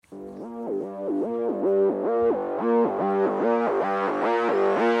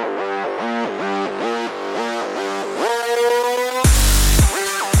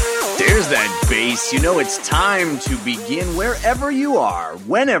Nice. You know, it's time to begin wherever you are,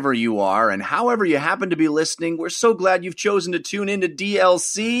 whenever you are, and however you happen to be listening. We're so glad you've chosen to tune into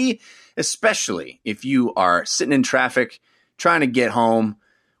DLC, especially if you are sitting in traffic, trying to get home.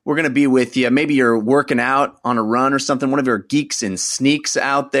 We're going to be with you. Maybe you're working out on a run or something, one of your geeks and sneaks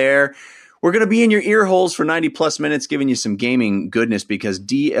out there. We're going to be in your ear holes for 90 plus minutes, giving you some gaming goodness, because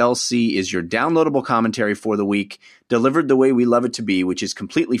DLC is your downloadable commentary for the week, delivered the way we love it to be, which is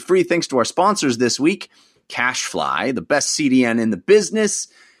completely free thanks to our sponsors this week, CashFly, the best CDN in the business,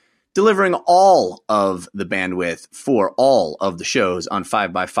 delivering all of the bandwidth for all of the shows on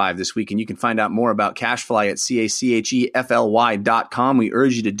 5x5 this week. And you can find out more about CashFly at CACHEFLY.com. We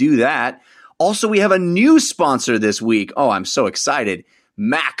urge you to do that. Also, we have a new sponsor this week. Oh, I'm so excited.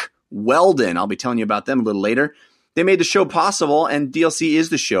 Mac Weldon. I'll be telling you about them a little later. They made the show possible, and DLC is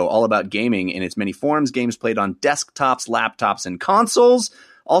the show all about gaming in its many forms. Games played on desktops, laptops, and consoles.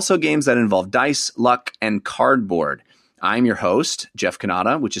 Also games that involve dice, luck, and cardboard. I'm your host, Jeff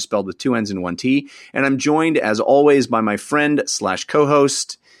Cannata, which is spelled with two N's and one T. And I'm joined, as always, by my friend /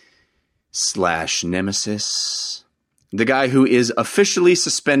 co-host / nemesis, the guy who is officially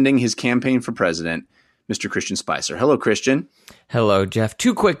suspending his campaign for president, Mr. Christian Spicer. Hello, Christian. Hello, Jeff.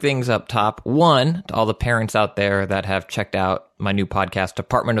 Two quick things up top. One, to all the parents out there that have checked out my new podcast,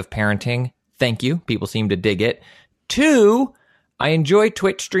 Department of Parenting, thank you. People seem to dig it. Two, I enjoy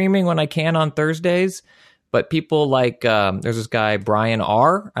Twitch streaming when I can on Thursdays, but people like, there's this guy, Brian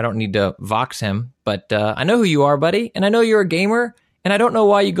R. I don't need to vox him, but I know who you are, buddy, and I know you're a gamer, and I don't know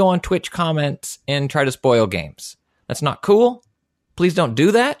why you go on Twitch comments and try to spoil games. That's not cool. Please don't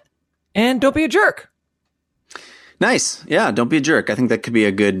do that, and don't be a jerk. Nice. Yeah, don't be a jerk. I think that could be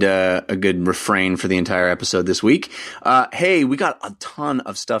a good refrain for the entire episode this week. Hey, we got a ton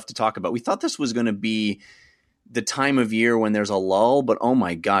of stuff to talk about. We thought this was going to be the time of year when there's a lull, but oh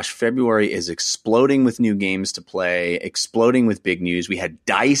my gosh, February is exploding with new games to play, exploding with big news. We had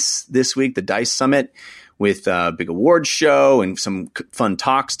DICE this week, the DICE Summit, with a big awards show and some fun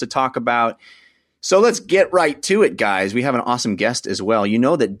talks to talk about. So let's get right to it, guys. We have an awesome guest as well. You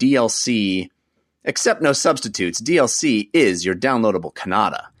know that DLC... Except no substitutes, DLC is your downloadable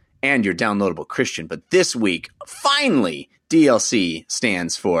Cannata and your downloadable Christian. But this week, finally, DLC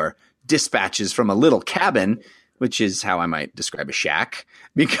stands for Dispatches from a Little Cabin, which is how I might describe a shack.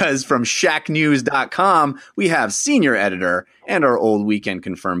 Because from shacknews.com, we have senior editor and our old Weekend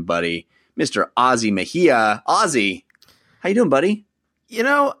Confirmed buddy, Mr. Ozzy Mejia. Ozzy, how you doing, buddy? You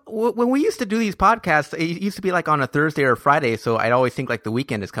know, when we used to do these podcasts, it used to be like on a Thursday or Friday, so I'd always think like the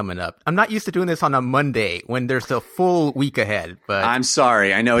weekend is coming up. I'm not used to doing this on a Monday when there's a full week ahead. But I'm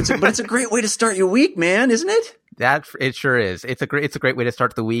sorry, I know but it's a great way to start your week, man, isn't it? It sure is. It's a great way to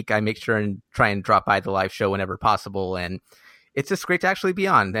start the week. I make sure and try and drop by the live show whenever possible, and it's just great to actually be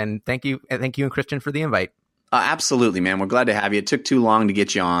on. And thank you and Christian for the invite. Absolutely, man. We're glad to have you. It took too long to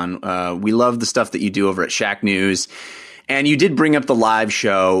get you on. We love the stuff that you do over at Shack News. And you did bring up the live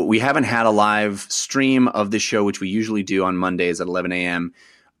show. We haven't had a live stream of this show, which we usually do on Mondays at 11 a.m.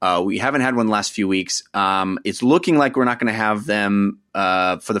 We haven't had one the last few weeks. It's looking like we're not going to have them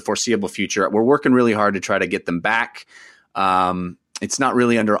for the foreseeable future. We're working really hard to try to get them back. It's not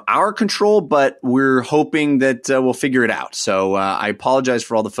really under our control, but we're hoping that we'll figure it out. So I apologize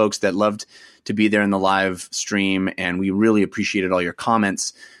for all the folks that loved to be there in the live stream, and we really appreciated all your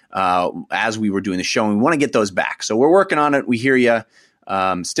comments as we were doing the show, and we want to get those back. So we're working on it. We hear you.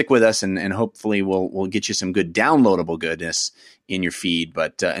 Stick with us, and hopefully we'll get you some good downloadable goodness in your feed.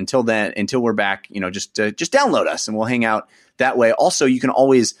 But until we're back, just download us, and we'll hang out that way. Also, you can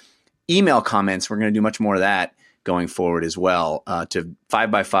always email comments. We're going to do much more of that going forward as well, to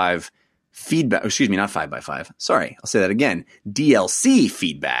 5x5 feedback. Excuse me, not 5x5. Sorry, I'll say that again. DLC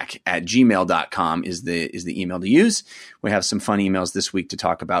feedback at gmail.com is the email to use. We have some fun emails this week to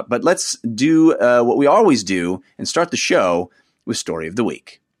talk about, but let's do what we always do and start the show with Story of the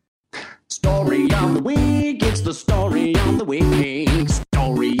Week. Story of the Week, it's the Story of the Week.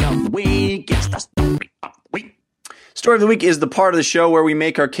 Story of the Week, it's the Story of the Week. Story of the Week is the part of the show where we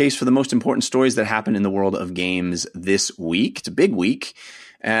make our case for the most important stories that happen in the world of games this week. It's a big week.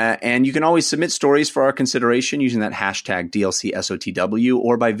 And you can always submit stories for our consideration using that hashtag DLCSOTW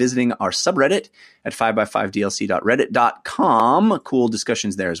or by visiting our subreddit at 5x5dlc.reddit.com. Cool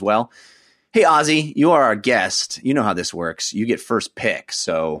discussions there as well. Hey, Ozzy, you are our guest. You know how this works. You get first pick.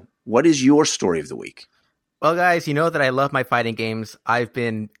 So what is your story of the week? Well, guys, you know that I love my fighting games. I've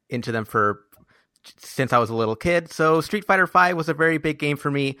been into them since I was a little kid. So Street Fighter V was a very big game for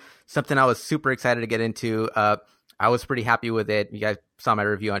me, something I was super excited to get into. I was pretty happy with it. You guys saw my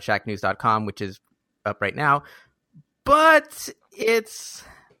review on shacknews.com, which is up right now. But it's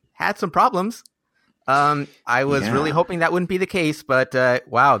had some problems. I was really hoping that wouldn't be the case, but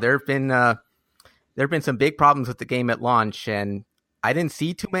wow, there have been some big problems with the game at launch, and I didn't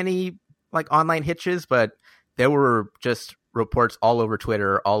see too many like online hitches, but there were just reports all over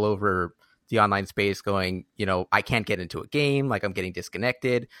Twitter, all over the online space going, I can't get into a game, like I'm getting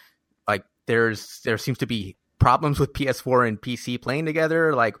disconnected. Like there seems to be problems with PS4 and PC playing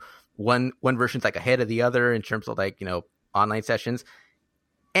together. Like one version's like ahead of the other in terms of like, online sessions.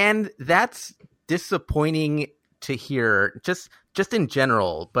 And that's disappointing to hear just in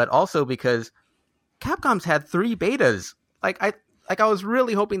general, but also because Capcom's had 3 betas. I was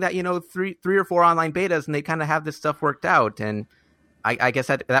really hoping that, three or 4 online betas and they kind of have this stuff worked out. And I guess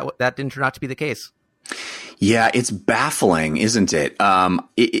that didn't turn out to be the case. Yeah, it's baffling, isn't it?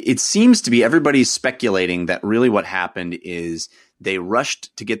 It seems to be everybody's speculating that really what happened is they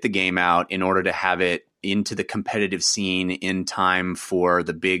rushed to get the game out in order to have it into the competitive scene in time for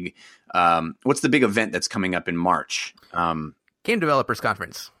the big what's the big event that's coming up in March? Game Developers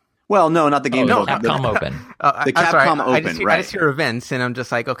Conference. Well, no, not the Game Developers. Capcom Open. The Capcom Open, right. I just hear events, and I'm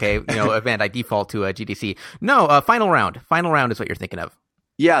just like, okay, event, I default to a GDC. No, Final Round. Final Round is what you're thinking of.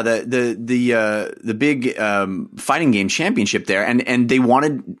 Yeah, the big fighting game championship there, and they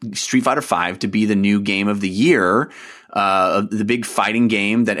wanted Street Fighter V to be the new game of the year, the big fighting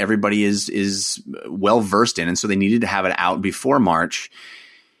game that everybody is well versed in, and so they needed to have it out before March.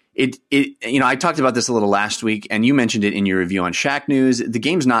 I talked about this a little last week, and you mentioned it in your review on Shack News. The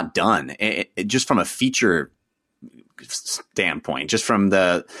game's not done. Just from a feature standpoint, just from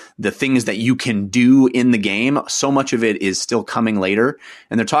the things that you can do in the game, so much of it is still coming later.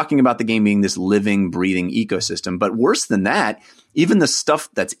 And they're talking about the game being this living, breathing ecosystem. But worse than that, even the stuff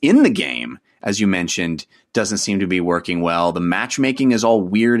that's in the game, as you mentioned, doesn't seem to be working well. The matchmaking is all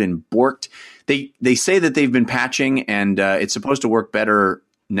weird and borked. They say that they've been patching, and it's supposed to work better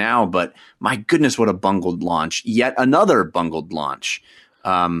now, but my goodness, what a bungled launch. Yet another bungled launch.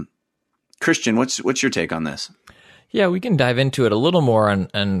 Christian, what's your take on this? Yeah, we can dive into it a little more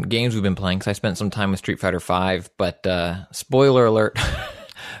on games we've been playing, because I spent some time with Street Fighter V, but spoiler alert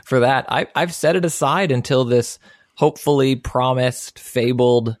for that, I've set it aside until this hopefully promised,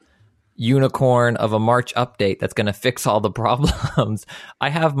 fabled unicorn of a March update that's going to fix all the problems. I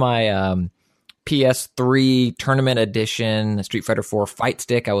have my PS3 Tournament Edition Street Fighter 4 Fight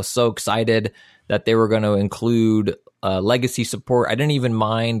Stick. I was so excited that they were going to include legacy support. I didn't even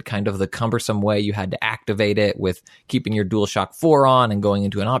mind kind of the cumbersome way you had to activate it with keeping your DualShock 4 on and going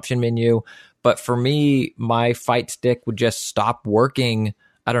into an option menu. But for me, my Fight Stick would just stop working,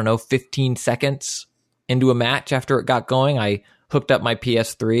 15 seconds into a match after it got going. I hooked up my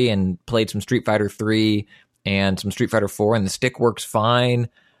PS3 and played some Street Fighter 3 and some Street Fighter 4, and the stick works fine.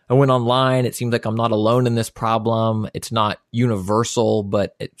 I went online. It seems like I'm not alone in this problem. It's not universal,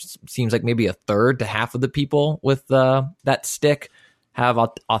 but it seems like maybe a third to half of the people with that stick have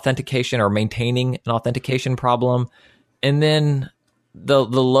authentication or maintaining an authentication problem. And then the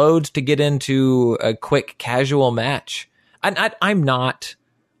loads to get into a quick casual match. I'm not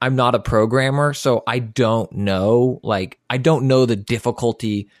a programmer, so I don't know. I don't know the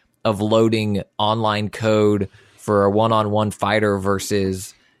difficulty of loading online code for a one-on-one fighter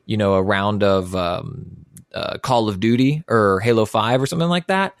versus a round of Call of Duty or Halo 5 or something like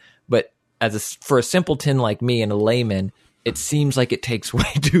that. But for a simpleton like me and a layman, it seems like it takes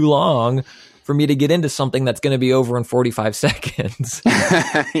way too long for me to get into something that's going to be over in 45 seconds.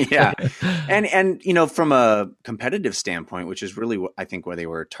 Yeah. And from a competitive standpoint, which is really, I think, where they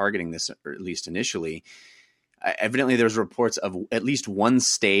were targeting this, or at least initially, evidently there's reports of at least one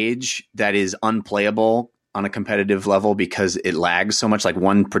stage that is unplayable on a competitive level because it lags so much. Like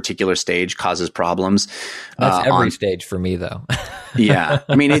one particular stage causes problems. That's every stage for me, though. Yeah.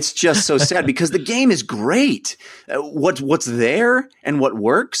 I mean, it's just so sad because the game is great. What's there and what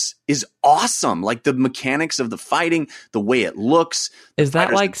works is awesome. Like the mechanics of the fighting, the way it looks. Is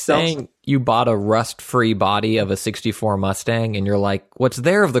that like saying you bought a rust-free body of a 64 Mustang and you're like, what's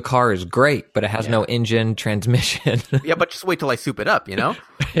there of the car is great, but it has no engine, transmission. Yeah, but just wait till I soup it up,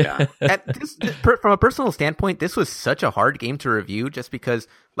 Yeah. From a personal standpoint, this was such a hard game to review just because,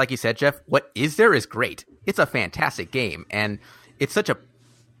 like you said, Jeff, what is there is great. It's a fantastic game. And it's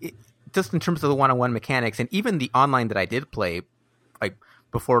just in terms of the one-on-one mechanics, and even the online that I did play, like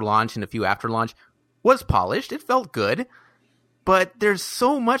before launch and a few after launch, was polished. It felt good. But there's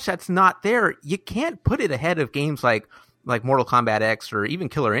so much that's not there. You can't put it ahead of games like Mortal Kombat X or even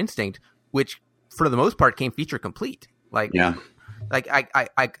Killer Instinct, which for the most part came feature complete. I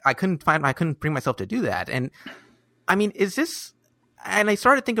couldn't bring myself to do that. And I mean, is this? And I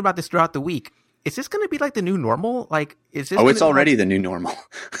started thinking about this throughout the week. is this going to be like the new normal? Like, is this? Oh, it's already like, the new normal.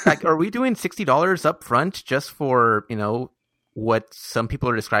 like, are we doing $60 up front just for, what some people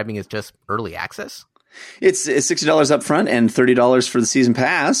are describing as just early access? It's $60 up front and $30 for the season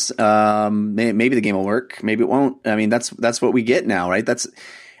pass. Maybe the game will work. Maybe it won't. I mean, that's what we get now, right?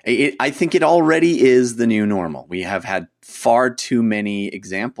 I think it already is the new normal. We have had far too many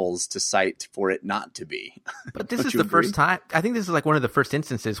examples to cite for it not to be. But this is the first time. I think this is like one of the first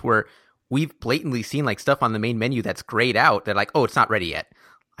instances where we've blatantly seen like stuff on the main menu that's grayed out. They're like, oh, it's not ready yet.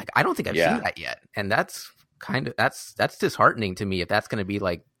 Like, I don't think I've seen that yet. And that's that's disheartening to me if that's going to be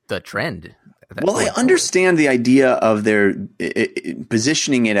like the trend. Well, I understand the idea of their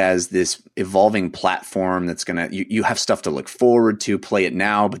positioning it as this evolving platform that's going to you have stuff to look forward to, play it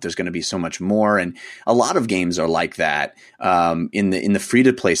now, but there's going to be so much more. And a lot of games are like that in the free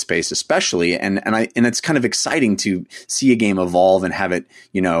to play space, especially. And it's kind of exciting to see a game evolve and have it,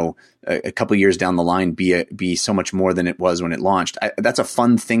 a couple years down the line be so much more than it was when it launched. That's a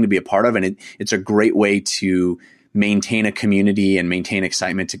fun thing to be a part of, and it's a great way to maintain a community and maintain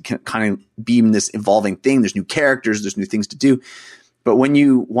excitement to kind of be in this evolving thing. There's new characters, there's new things to do. But when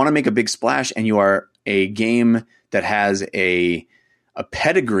you want to make a big splash and you are a game that has a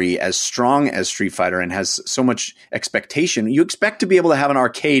pedigree as strong as Street Fighter and has so much expectation, you expect to be able to have an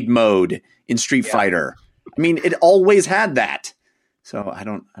arcade mode in Street Fighter. I mean, it always had that. So I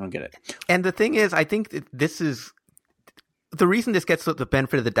don't get it. And the thing is, I think that this is the reason this gets the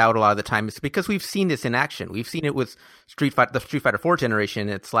benefit of the doubt a lot of the time is because we've seen this in action. We've seen it with the Street Fighter 4 generation.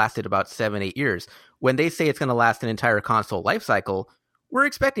 It's lasted about 7-8 years. When they say it's going to last an entire console life cycle, we're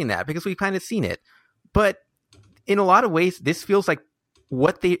expecting that because we've kind of seen it. But in a lot of ways, this feels like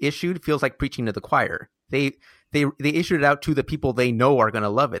what they issued feels like preaching to the choir. They issued it out to the people they know are going to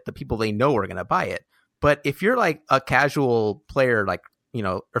love it, the people they know are going to buy it. But if you're like a casual player, like,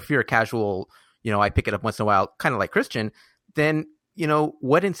 or if you're a casual, I pick it up once in a while, kind of like Christian, then,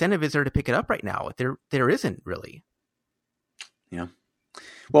 what incentive is there to pick it up right now? There isn't really. Yeah.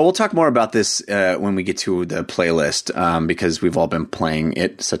 Well, we'll talk more about this when we get to the playlist because we've all been playing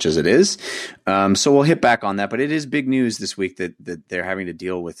it, such as it is. So we'll hit back on that. But it is big news this week that they're having to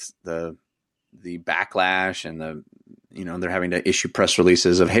deal with the backlash and they're having to issue press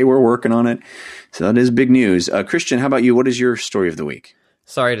releases of, hey, we're working on it. So that is big news. Christian, how about you? What is your story of the week?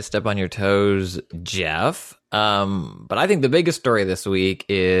 Sorry to step on your toes, Jeff. But I think the biggest story this week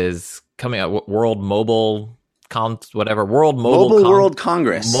is coming out World Mobile Congress. Mobile World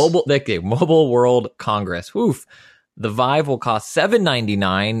Congress. Oof. The Vive will cost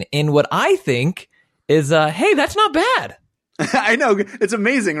 $799 in what I think is hey, that's not bad. I know. It's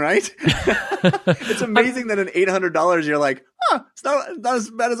amazing, right? It's amazing that at $800 you're like, it's not as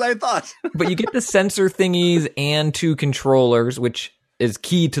bad as I thought. But you get the sensor thingies and 2 controllers, which is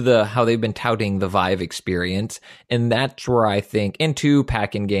key to how they've been touting the Vive experience. And that's where I think, and 2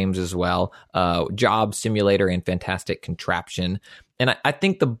 pack-in games as well, Job Simulator and Fantastic Contraption. And I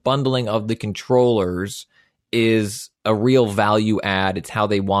think the bundling of the controllers is a real value add. It's how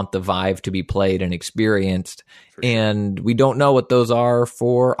they want the Vive to be played and experienced. Sure. And we don't know what those are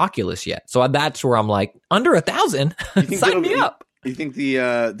for Oculus yet. So that's where I'm like, under $1,000, sign me up. You think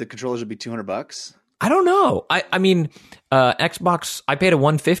the controllers would be $200? I don't know. I mean, Xbox, I paid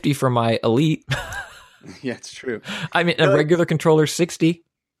 $150 for my Elite. Yeah, it's true. I mean, a regular controller $60.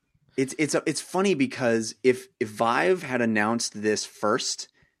 It's funny because if Vive had announced this first,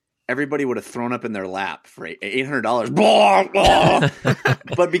 everybody would have thrown up in their lap for $800. Blah, blah.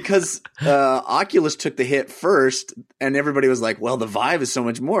 But because Oculus took the hit first, and everybody was like, "Well, the Vive is so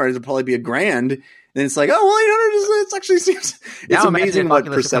much more; it'll probably be $1,000." And it's like, "Oh, well, $800 it actually seems." It's amazing what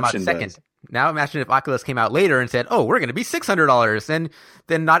perception does. Now imagine if Oculus came out later and said, "Oh, we're going to be $600," and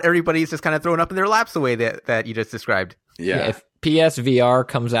then not everybody's just kind of thrown up in their laps the way that you just described. Yeah. If PSVR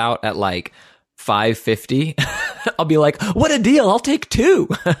comes out at like $550, I'll be like, "What a deal! I'll take 2."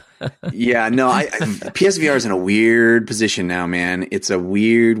 Yeah, no, PSVR is in a weird position now, man. It's a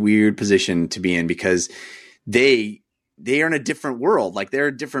weird position to be in because they are in a different world. Like they're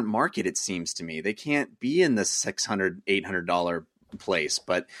a different market, it seems to me. They can't be in the $600, $800 place,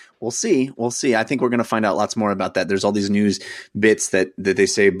 but we'll see. I think we're going to find out lots more about that. There's all these news bits that they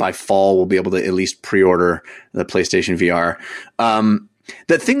say by fall we'll be able to at least pre-order the PlayStation VR.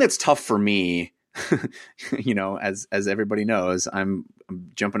 The thing that's tough for me, as everybody knows, I'm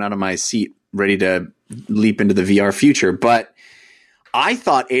jumping out of my seat ready to leap into the VR future, but I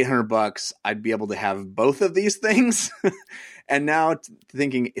thought $800 I'd be able to have both of these things. And now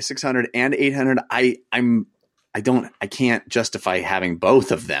thinking 600 and 800, I can't justify having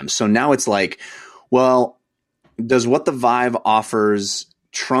both of them. So now it's like, well, does what the Vive offers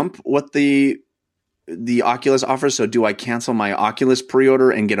trump what the the Oculus offers. So do I cancel my Oculus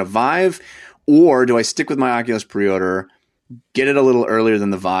pre-order and get a Vive, or do I stick with my Oculus pre-order, get it a little earlier than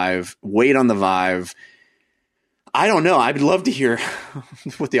the Vive, wait on the Vive? I don't know. I'd love to hear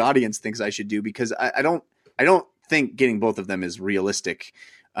what the audience thinks I should do, because I don't think getting both of them is realistic.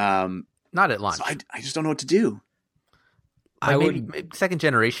 Not at launch. So I just don't know what to do. Maybe second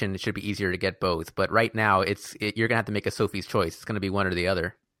generation, it should be easier to get both, but right now you're gonna have to make a Sophie's choice. It's gonna be one or the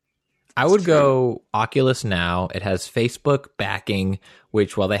other. I would go Oculus Now. It has Facebook backing,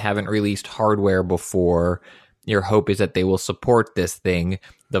 which, while they haven't released hardware before, your hope is that they will support this thing.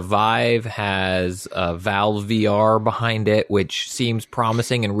 The Vive has Valve VR behind it, which seems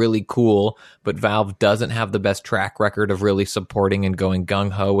promising and really cool, but Valve doesn't have the best track record of really supporting and going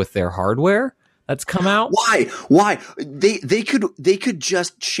gung-ho with their hardware that's come out. Why? They could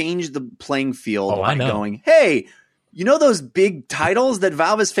just change the playing field by going, hey, you know those big titles that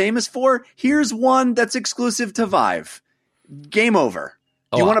Valve is famous for? Here's one that's exclusive to Vive. Game over.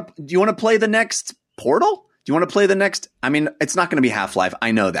 Do you want to play the next Portal? Do you want to play the next? I mean, it's not going to be Half-Life.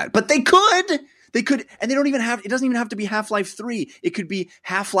 I know that, but they could, and they don't even have. It doesn't even have to be Half-Life 3. It could be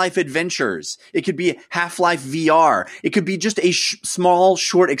Half-Life Adventures. It could be Half-Life VR. It could be just a small,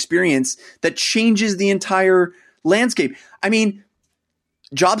 short experience that changes the entire landscape. I mean,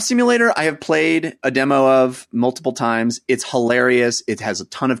 Job Simulator, I have played a demo of multiple times. It's hilarious. It has a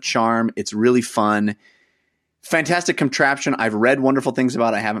ton of charm. It's really fun. Fantastic contraption. I've read wonderful things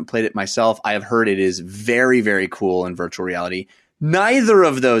about it. I haven't played it myself. I have heard it is very, very cool in virtual reality. Neither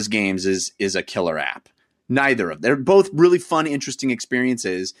of those games is a killer app. Neither of them. They're both really fun, interesting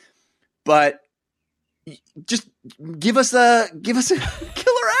experiences. But just give us a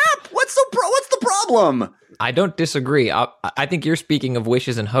killer app. What's the problem? I don't disagree. I think you're speaking of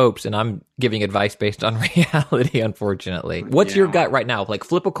wishes and hopes, and I'm giving advice based on reality, unfortunately. What's your gut right now? Like,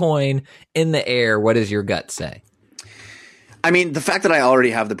 flip a coin in the air. What does your gut say? I mean, the fact that I already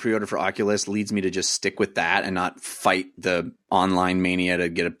have the pre-order for Oculus leads me to just stick with that and not fight the online mania to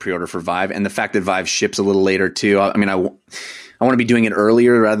get a pre-order for Vive. And the fact that Vive ships a little later, too. I mean, I want to be doing it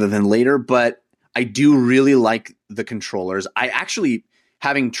earlier rather than later, but I do really like the controllers. I actually...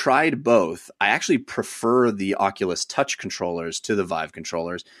 Having tried both, I actually prefer the Oculus Touch controllers to the Vive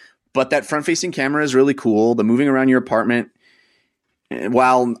controllers. But that front-facing camera is really cool. The moving around your apartment,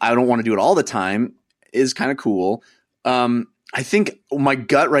 while I don't want to do it all the time, is kind of cool. I think my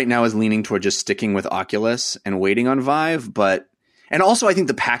gut right now is leaning toward just sticking with Oculus and waiting on Vive. And also, I think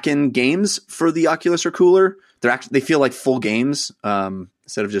the pack-in games for the Oculus are cooler. They feel like full games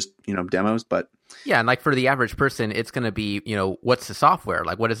instead of just demos. But yeah, and like for the average person, it's going to be, what's the software?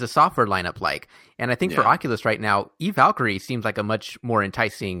 Like, what is the software lineup like? And I think for Oculus right now, eValkyrie seems like a much more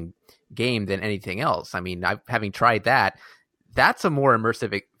enticing game than anything else. I mean, having tried that's a more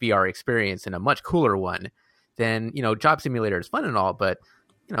immersive VR experience and a much cooler one than, Job Simulator is fun and all. But,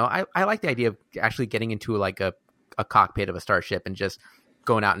 I like the idea of actually getting into like a cockpit of a starship and just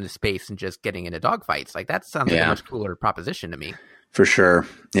going out into space and just getting into dogfights. Like, that sounds like a much cooler proposition to me. For sure.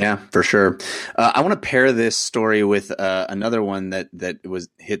 Yeah, for sure. I want to pair this story with another one that was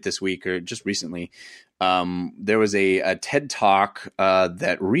hit this week or just recently. There was a TED Talk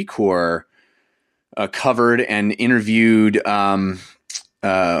that Rekor covered and interviewed, who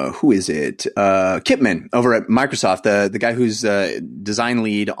is it? Kipman over at Microsoft, the guy who's design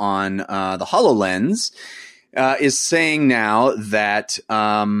lead on the HoloLens, is saying now that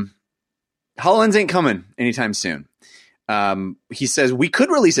HoloLens ain't coming anytime soon. He says we could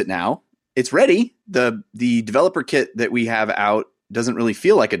release it now. It's ready. The developer kit that we have out doesn't really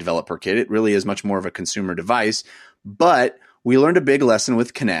feel like a developer kit. It really is much more of a consumer device. But we learned a big lesson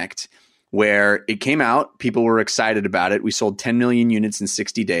with Kinect, where it came out. People were excited about it. We sold 10 million units in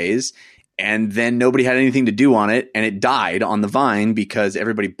 60 days. And then nobody had anything to do on it. And it died on the vine because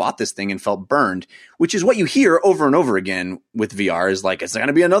everybody bought this thing and felt burned, which is what you hear over and over again with VR is like, it's going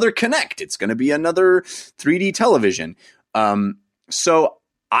to be another Kinect. It's going to be another 3D television. So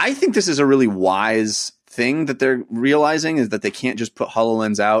I think this is a really wise thing that they're realizing is that they can't just put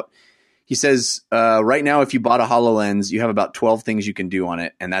HoloLens out. He says, right now, if you bought a HoloLens, you have about 12 things you can do on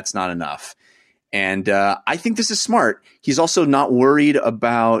it, and that's not enough. And I think this is smart. He's also not worried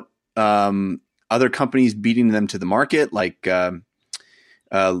about other companies beating them to the market, like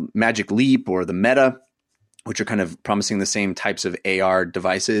Magic Leap or the Meta, which are kind of promising the same types of AR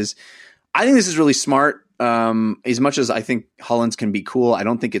devices. I think this is really smart. As much as I think HoloLens can be cool, I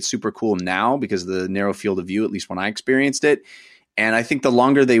don't think it's super cool now because of the narrow field of view, at least when I experienced it. And I think the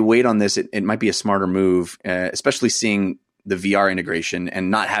longer they wait on this, it might be a smarter move, especially seeing the VR integration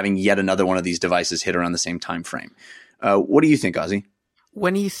and not having yet another one of these devices hit around the same time frame. What do you think, Ozzy?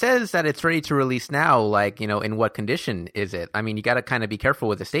 when he says that it's ready to release now, like, in what condition is it? I mean, you got to kind of be careful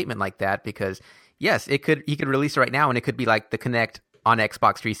with a statement like that, because yes, he could release it right now and it could be like the Kinect on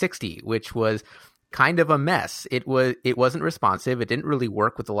Xbox 360, which was kind of a mess. It wasn't responsive. It didn't really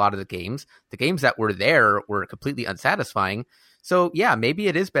work with a lot of the games. The games that were there were completely unsatisfying. So yeah, maybe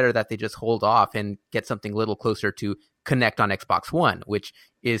it is better that they just hold off and get something a little closer to Kinect on Xbox One, which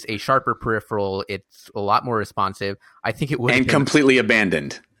is a sharper peripheral. It's a lot more responsive. I think it would and completely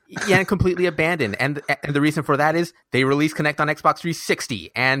abandoned. Yeah, and completely abandoned. And the reason for that is they released Kinect on Xbox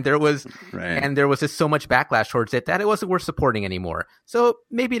 360, and there was just so much backlash towards it that it wasn't worth supporting anymore. So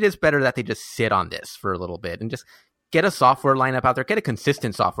maybe it is better that they just sit on this for a little bit and just get a software lineup out there, get a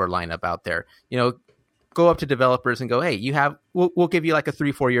consistent software lineup out there. Go up to developers and go, hey, we'll give you like a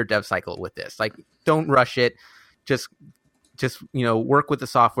 3-4 year dev cycle with this. Like, don't rush it. Just work with the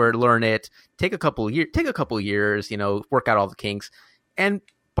software, learn it, take a couple years, work out all the kinks, and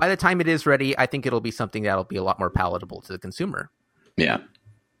by the time it is ready, I think it'll be something that'll be a lot more palatable to the consumer. Yeah.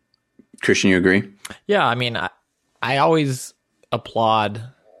 Christian, you agree? Yeah, I mean, I always applaud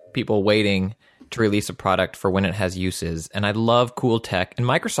people waiting to release a product for when it has uses, and I love cool tech. And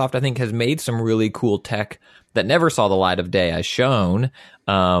Microsoft, I think, has made some really cool tech that never saw the light of day, as shown.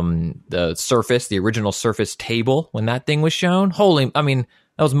 The Surface, the original Surface table, when that thing was shown, that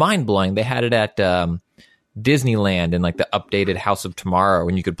was mind-blowing. They had it at Disneyland in like the updated House of Tomorrow,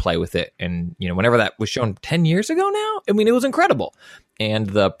 and you could play with it. And, whenever that was shown 10 years ago now, I mean, it was incredible. And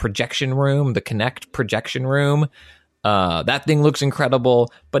the projection room, the Kinect projection room, that thing looks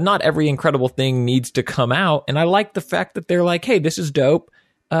incredible, but not every incredible thing needs to come out. And I like the fact that they're like, hey, this is dope.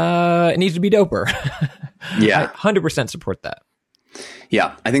 It needs to be doper. Yeah. I 100% support that.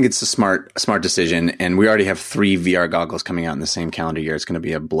 Yeah, I think it's a smart decision. And we already have 3 VR goggles coming out in the same calendar year. It's going to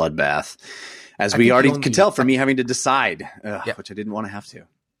be a bloodbath. As we already could tell from me having to decide, which I didn't want to have to.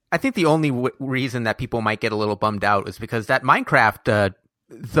 I think the only reason that people might get a little bummed out is because that Minecraft,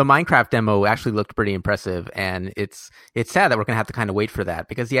 the Minecraft demo actually looked pretty impressive, and it's sad that we're going to have to kind of wait for that,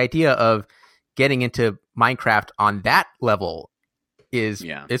 because the idea of getting into Minecraft on that level is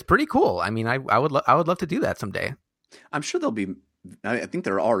pretty cool. I mean, I would love to do that someday. I'm sure there'll be. I think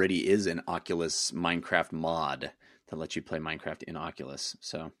there already is an Oculus Minecraft mod that lets you play Minecraft in Oculus,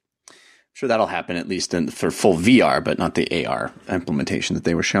 so. Sure, that'll happen at least for full VR, but not the AR implementation that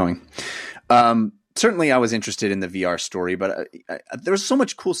they were showing. Certainly, I was interested in the VR story, but there was so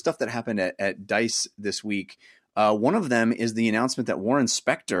much cool stuff that happened at DICE this week. One of them is the announcement that Warren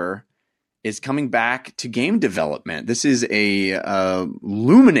Spector is coming back to game development. This is a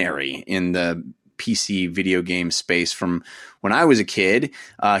luminary in the PC video game space from when I was a kid.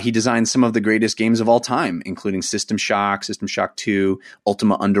 He designed some of the greatest games of all time, including System Shock 2,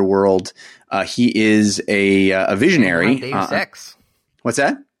 Ultima Underworld. He is a visionary. Deus Ex. What's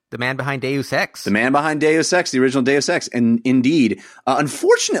that? The man behind Deus Ex. The man behind Deus Ex, the original Deus Ex. And indeed,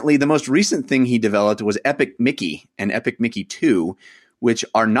 unfortunately, the most recent thing he developed was Epic Mickey and Epic Mickey 2, which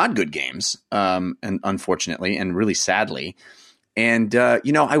are not good games, and unfortunately, and really sadly. And,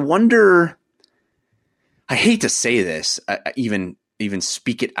 I wonder... I hate to say this, even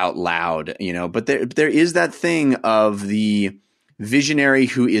speak it out loud, but there is that thing of the visionary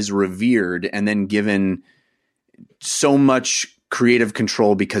who is revered and then given so much creative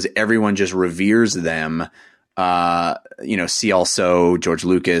control because everyone just reveres them. See also George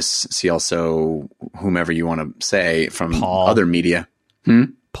Lucas, see also whomever you want to say from other media.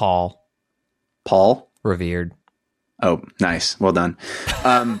 Paul. Revered. Oh, nice. Well done.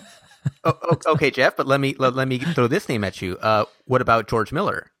 Okay, Jeff, but let me throw this name at you. What about George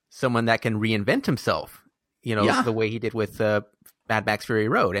Miller? Someone that can reinvent himself, the way he did with Mad Max Fury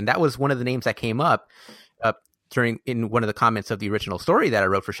Road. And that was one of the names that came up in one of the comments of the original story that I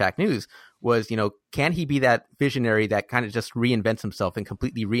wrote for Shack News was, can he be that visionary that kind of just reinvents himself and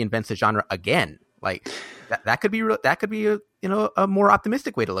completely reinvents the genre again? Like that could be a more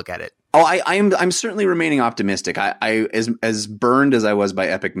optimistic way to look at it. Oh, I'm certainly remaining optimistic. I as burned as I was by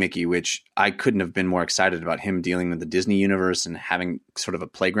Epic Mickey, which I couldn't have been more excited about him dealing with the Disney universe and having sort of a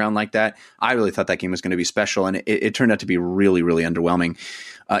playground like that. I really thought that game was going to be special, and it turned out to be really, really underwhelming.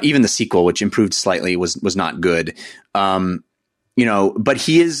 Even the sequel, which improved slightly, was not good. But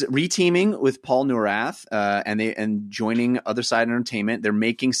he is reteaming with Paul Neurath, and joining Other Side Entertainment. They're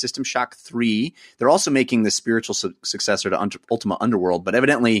making System Shock 3. They're also making the spiritual successor to Ultima Underworld, but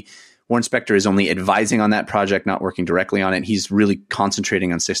evidently Warren Spector is only advising on that project, not working directly on it. He's really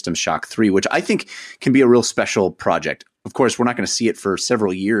concentrating on System Shock 3, which I think can be a real special project. Of course, we're not going to see it for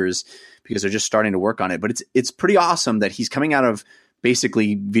several years because they're just starting to work on it, but it's pretty awesome that he's coming out of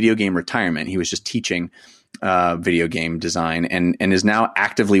basically video game retirement. He was just teaching. video game design and is now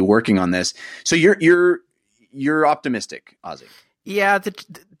actively working on this. So you're optimistic, Ozzy. Yeah,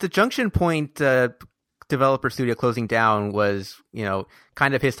 the Junction Point developer studio closing down was,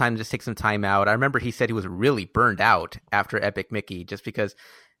 kind of his time to just take some time out. I remember he said he was really burned out after Epic Mickey, just because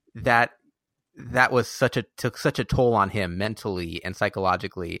that was took such a toll on him mentally and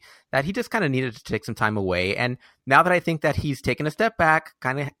psychologically that he just kind of needed to take some time away. And now that I think that he's taken a step back,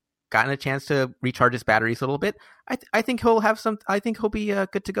 kind of gotten a chance to recharge his batteries a little bit, I think he'll have I think he'll be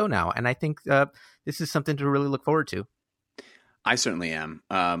good to go now. And I think this is something to really look forward to. I certainly am.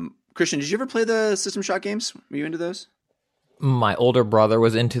 Christian, did you ever play the System Shock games? Were you into those? My older brother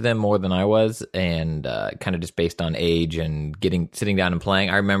was into them more than I was, and kind of just based on age and sitting down and playing.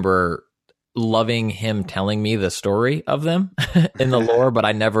 I remember loving him telling me the story of them in the lore, but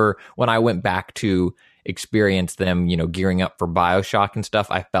I never, when I went back to experience them, gearing up for BioShock and stuff,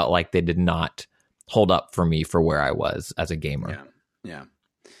 I felt like they did not hold up for me for where I was as a gamer. Yeah.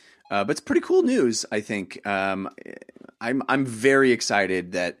 But it's pretty cool news, I think. I'm very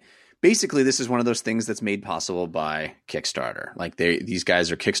excited that basically this is one of those things that's made possible by Kickstarter. Like these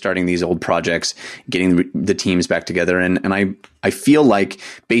guys are kickstarting these old projects, getting the teams back together. And I feel like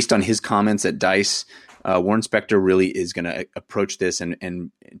based on his comments at DICE, Warren Spector really is going to approach this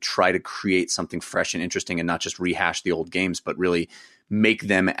and try to create something fresh and interesting and not just rehash the old games, but really make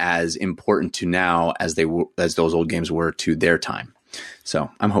them as important to now as those old games were to their time. So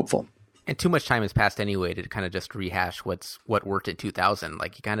I'm hopeful. And too much time has passed anyway to kind of just rehash what worked in 2000.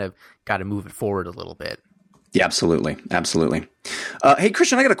 Like you kind of got to move it forward a little bit. Yeah, absolutely. Hey,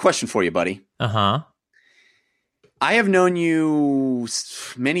 Christian, I got a question for you, buddy. Uh-huh. I have known you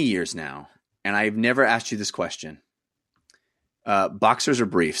many years now, and I've never asked you this question. Boxers or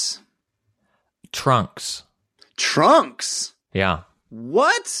briefs? Trunks. Trunks? Yeah.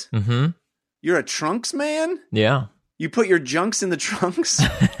 What? Mm-hmm. You're a trunks man? Yeah. You put your junks in the trunks?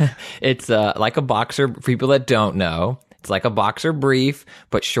 It's like a boxer. For people that don't know, it's like a boxer brief,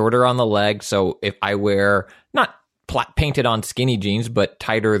 but shorter on the leg. So if I wear not painted on skinny jeans, but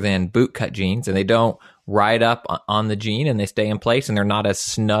tighter than bootcut jeans, and they don't ride up on the jean and they stay in place and they're not as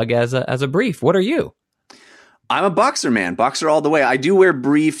snug as a brief. What are you? I'm a boxer man. Boxer all the way. I do wear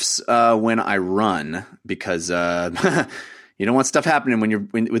briefs when I run because you don't want stuff happening when you're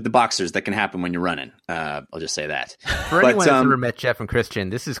with the boxers that can happen when you're running. I'll just say that. For anyone who's ever met Jeff and Christian,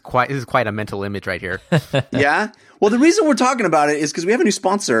 this is quite a mental image right here. Yeah. Well, the reason we're talking about it is because we have a new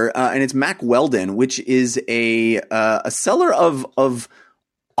sponsor, and it's Mack Weldon, which is a seller of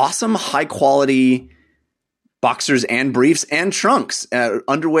awesome, high quality boxers and briefs and trunks,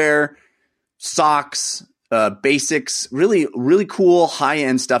 underwear, socks, basics, really, really cool high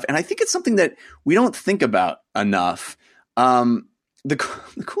end stuff. And I think it's something that we don't think about enough. The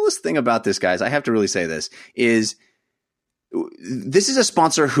coolest thing about this, guys, I have to really say this is a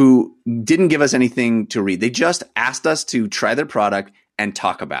sponsor who didn't give us anything to read. They just asked us to try their product and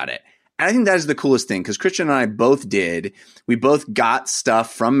talk about it. And I think that is the coolest thing because Christian and I both did. We both got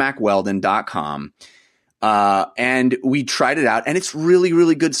stuff from MackWeldon.com. And we tried it out and it's really,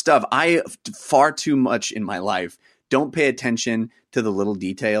 really good stuff. I far too much in my life don't pay attention to the little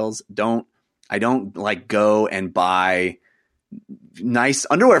details. I don't like go and buy nice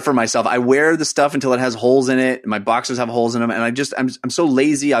underwear for myself. I wear the stuff until it has holes in it. My boxers have holes in them. And I'm so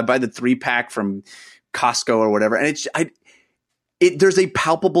lazy. I buy the 3-pack from Costco or whatever. And there's a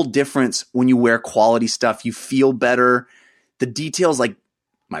palpable difference when you wear quality stuff. You feel better. The details, like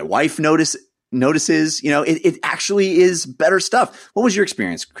my wife notices, it actually is better stuff. What was your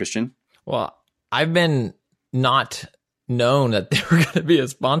experience, Christian? Well, I've been not known that they were going to be a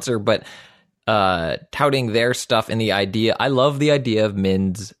sponsor, but touting their stuff and the idea. I love the idea of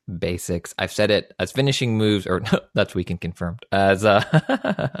men's basics. I've said it as finishing moves, or that's we can confirm as at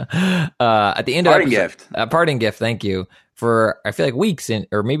the end parting of gift. Parting gift. Thank you for. I feel like weeks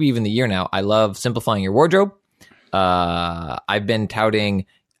or maybe even the year now. I love simplifying your wardrobe. I've been touting.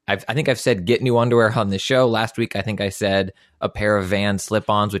 I think I've said get new underwear on the show. Last week, I think I said a pair of Vans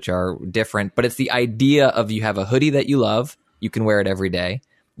slip-ons, which are different. But it's the idea of you have a hoodie that you love. You can wear it every day.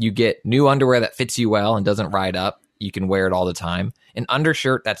 You get new underwear that fits you well and doesn't ride up. You can wear it all the time. An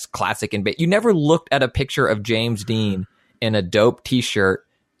undershirt that's classic and you never looked at a picture of James Dean in a dope t-shirt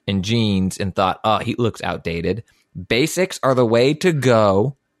and jeans and thought, oh, he looks outdated. Basics are the way to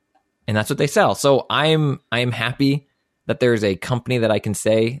go, and that's what they sell. So I'm happy that there's a company that I can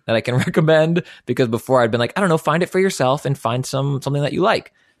say that I can recommend, because before I'd been like, I don't know, find it for yourself and find something that you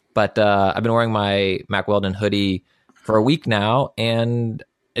like. But I've been wearing my Mack Weldon hoodie for a week now, and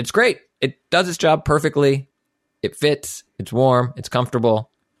it's great. It does its job perfectly. It fits. It's warm. It's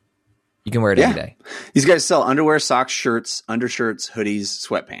comfortable. You can wear it every day. These guys sell underwear, socks, shirts, undershirts, hoodies,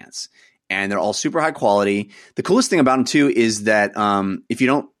 sweatpants, and they're all super high quality. The coolest thing about them too is that if you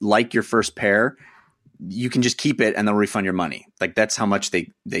don't like your first pair, you can just keep it and they'll refund your money. Like that's how much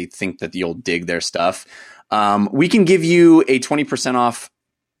they think that you'll dig their stuff. We can give you a 20% off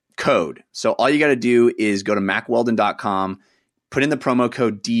code. So all you got to do is go to macweldon.com, put in the promo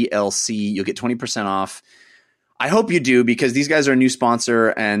code DLC. You'll get 20% off. I hope you do because these guys are a new sponsor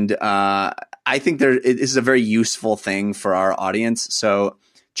and I think this is a very useful thing for our audience. So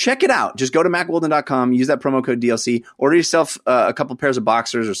check it out. Just go to macweldon.com, use that promo code DLC, order yourself a couple pairs of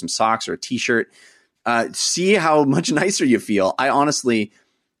boxers or some socks or a t-shirt. See how much nicer you feel. I honestly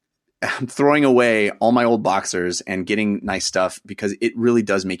am throwing away all my old boxers and getting nice stuff because it really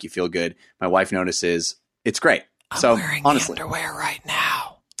does make you feel good. My wife notices. It's great. I'm wearing honestly, the underwear right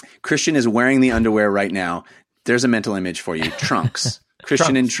now. Christian is wearing the underwear right now. There's a mental image for you. Trunks.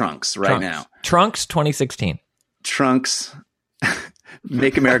 Christian in trunks now. Trunks 2016. Trunks.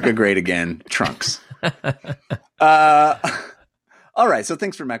 Make America great again. Trunks. All right. So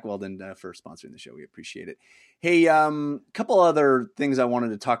thanks for Mack Weldon for sponsoring the show. We appreciate it. Hey, couple other things I wanted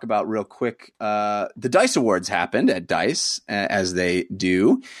to talk about real quick. The DICE Awards happened at DICE, as they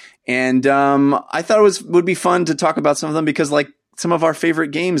do. And I thought it would be fun to talk about some of them because like some of our favorite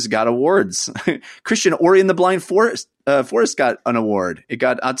games got awards. Christian, Ori and the Blind Forest got an award. It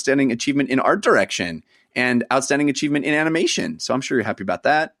got Outstanding Achievement in Art Direction and Outstanding Achievement in Animation. So I'm sure you're happy about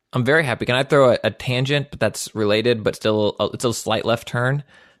that. I'm very happy. Can I throw a tangent that's related, but still it's a slight left turn?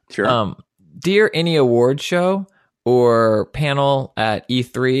 Sure. Dear any award show or panel at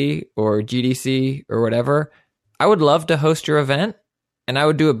E3 or GDC or whatever, I would love to host your event, and I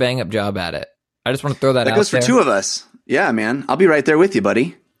would do a bang-up job at it. I just want to throw that out there. That goes for two of us. Yeah, man. I'll be right there with you,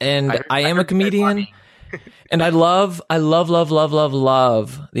 buddy. And I am a comedian. And I love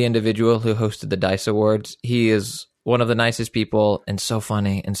the individual who hosted the DICE Awards. He is one of the nicest people and so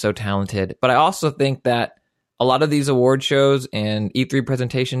funny and so talented. But I also think that a lot of these award shows and E3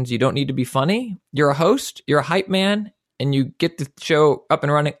 presentations, you don't need to be funny. You're a host, you're a hype man, and you get the show up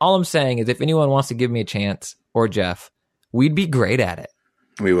and running. All I'm saying is if anyone wants to give me a chance, or Jeff, we'd be great at it.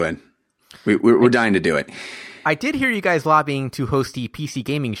 We would. We're dying to do it. I did hear you guys lobbying to host the PC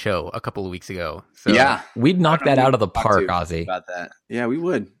gaming show a couple of weeks ago. So yeah. We'd knock that out of the park, Ozzy. About that. Yeah, we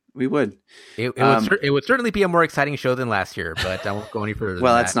would. We would. It would certainly be a more exciting show than last year, but I won't go any further.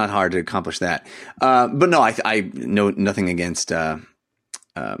 Well, that's not hard to accomplish that. But no, I know nothing against. No,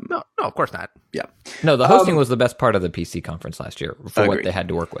 of course not. Yeah. No, the hosting was the best part of the PC conference last year for what they had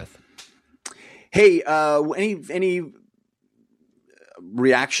to work with. Hey, any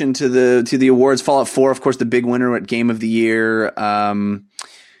reaction to the awards? Fallout 4, of course, the big winner at Game of the Year.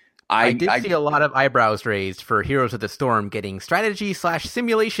 I did see a lot of eyebrows raised for Heroes of the Storm getting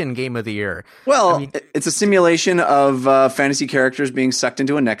strategy/simulation Game of the Year. Well, it's a simulation of fantasy characters being sucked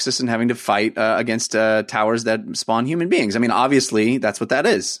into a nexus and having to fight against towers that spawn human beings. I mean, obviously, that's what that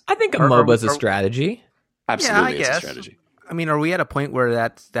is. I think a MOBA is a strategy. Absolutely, yeah, it's a strategy. I mean, are we at a point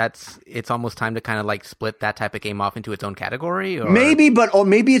where it's almost time to kind of like split that type of game off into its own category? Or? Maybe, or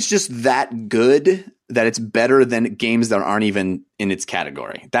maybe it's just that good that it's better than games that aren't even in its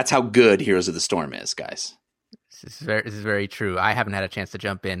category. That's how good Heroes of the Storm is, guys. This is very true. I haven't had a chance to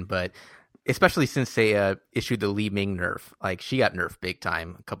jump in, but especially since they issued the Li Ming nerf. Like, she got nerfed big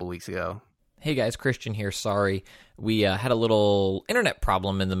time a couple weeks ago. Hey guys, Christian here. Sorry. We had a little internet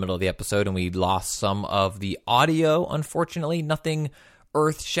problem in the middle of the episode and we lost some of the audio, unfortunately. Nothing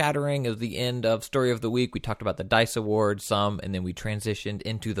earth-shattering. It was the end of Story of the Week. We talked about the DICE Awards some, and then we transitioned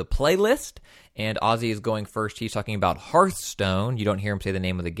into the playlist. And Ozzy is going first. He's talking about Hearthstone. You don't hear him say the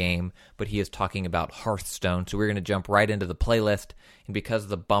name of the game, but he is talking about Hearthstone. So we're going to jump right into the playlist. And because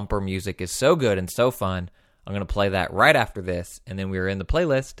the bumper music is so good and so fun, I'm going to play that right after this, and then we're in the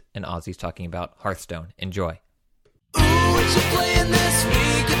playlist, and Ozzy's talking about Hearthstone. Enjoy. Ooh, what you playing this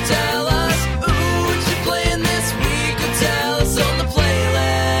week? Tell us. Ooh, what you playing this week? Tell us on the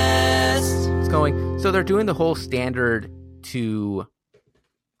playlist. It's going. So they're doing the whole standard to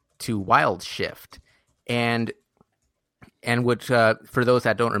wild shift, and which for those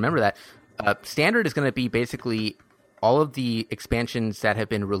that don't remember that, standard is going to be basically all of the expansions that have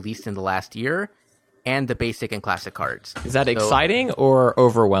been released in the last year. And the basic and classic cards. Is that exciting or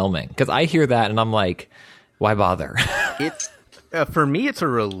overwhelming? Because I hear that and I'm like, why bother? It's for me, it's a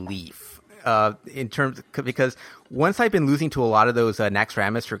relief in terms because once I've been losing to a lot of those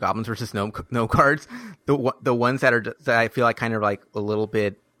Naxxramas or Goblins versus no cards, the ones that I feel like kind of like a little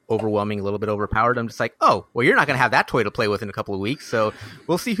bit overwhelming, a little bit overpowered. I'm just like, oh, well, you're not going to have that toy to play with in a couple of weeks, so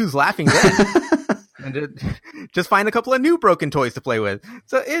we'll see who's laughing then. And just find a couple of new broken toys to play with.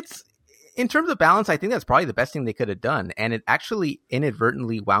 So in terms of balance, I think that's probably the best thing they could have done. And it actually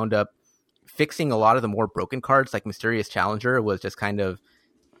inadvertently wound up fixing a lot of the more broken cards, like Mysterious Challenger was just kind of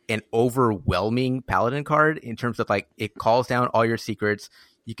an overwhelming Paladin card in terms of like it calls down all your secrets.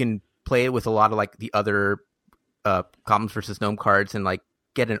 You can play it with a lot of like the other Goblins versus Gnome cards and like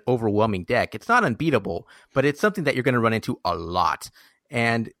get an overwhelming deck. It's not unbeatable, but it's something that you're going to run into a lot.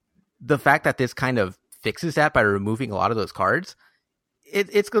 And the fact that this kind of fixes that by removing a lot of those cards,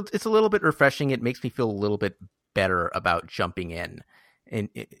 it's a little bit refreshing. It makes me feel a little bit better about jumping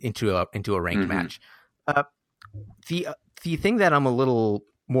into a ranked match. The thing that I'm a little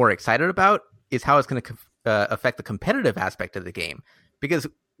more excited about is how it's going to affect the competitive aspect of the game, because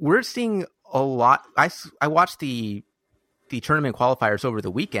we're seeing a lot. I watched the tournament qualifiers over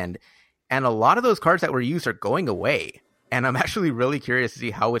the weekend, and a lot of those cards that were used are going away. And I'm actually really curious to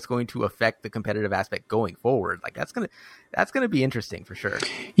see how it's going to affect the competitive aspect going forward. Like that's gonna be interesting for sure.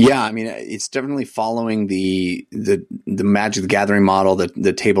 Yeah, I mean, it's definitely following the Magic the Gathering model,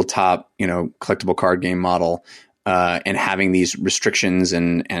 the tabletop, collectible card game model, and having these restrictions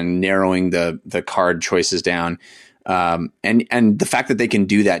and narrowing the card choices down. And the fact that they can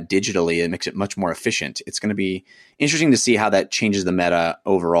do that digitally, it makes it much more efficient. It's going to be interesting to see how that changes the meta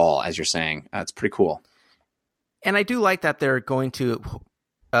overall, as you're saying. It's pretty cool. And I do like that they're going to,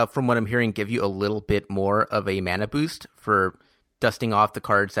 from what I'm hearing, give you a little bit more of a mana boost for dusting off the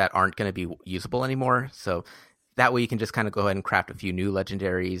cards that aren't going to be usable anymore. So that way you can just kind of go ahead and craft a few new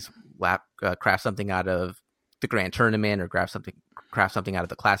legendaries, craft something out of the Grand Tournament, or craft something out of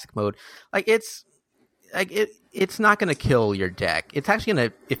the Classic mode. It's not going to kill your deck. It's actually going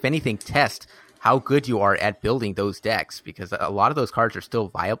to, if anything, test how good you are at building those decks, because a lot of those cards are still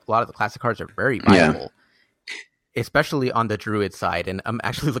viable. A lot of the Classic cards are very viable. Yeah. Especially on the Druid side, and I'm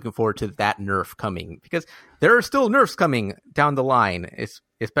actually looking forward to that nerf coming, because there are still nerfs coming down the line,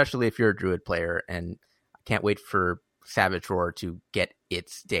 especially if you're a Druid player, and I can't wait for Savage Roar to get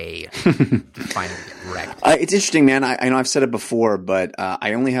its day to finally get wrecked. It's interesting, man. I know I've said it before, but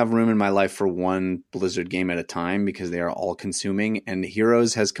I only have room in my life for one Blizzard game at a time because they are all consuming, and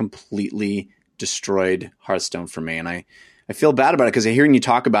Heroes has completely destroyed Hearthstone for me, and I feel bad about it, because hearing you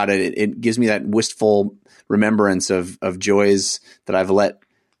talk about it, it gives me that wistful remembrance of joys that I've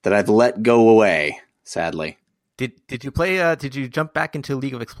let go away, sadly. Did you play? Did you jump back into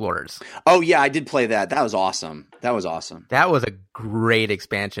League of Explorers? Oh yeah, I did play that. That was awesome. That was a great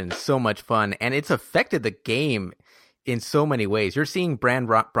expansion. So much fun, and it's affected the game in so many ways. You're seeing Bran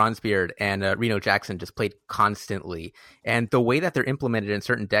Bronzebeard and Reno Jackson just played constantly, and the way that they're implemented in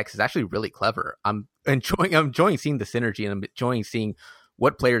certain decks is actually really clever. I'm enjoying seeing the synergy, and I'm enjoying seeing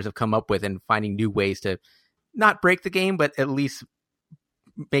what players have come up with and finding new ways to not break the game, but at least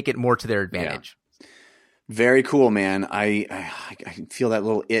make it more to their advantage. Yeah. Very cool, man. I feel that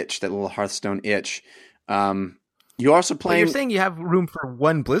little itch, that little Hearthstone itch. You also playing. Well, you're saying you have room for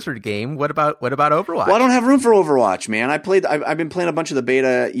one Blizzard game. What about Overwatch? Well, I don't have room for Overwatch, man. I've been playing a bunch of the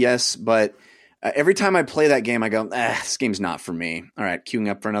beta, yes, but every time I play that game, I go, this game's not for me. All right, queuing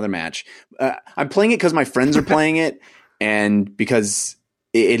up for another match. I'm playing it because my friends are playing it, and because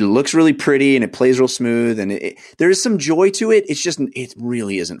it looks really pretty and it plays real smooth, and there is some joy to it. It's just, it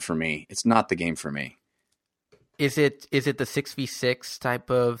really isn't for me. It's not the game for me. Is it the 6v6 type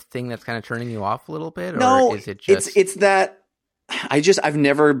of thing that's kind of turning you off a little bit? No, or is it just... it's that I've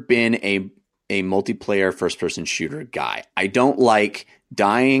never been a multiplayer first person shooter guy. I don't like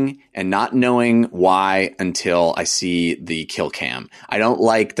dying and not knowing why until I see the kill cam. I don't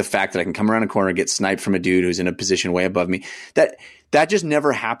like the fact that I can come around a corner and get sniped from a dude who's in a position way above me. That just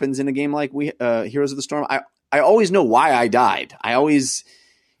never happens in a game like Heroes of the Storm. I always know why I died. I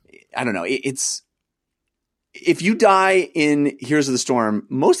don't know. It's if you die in Heroes of the Storm,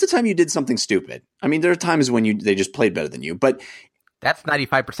 most of the time you did something stupid. I mean, there are times when they just played better than you, but that's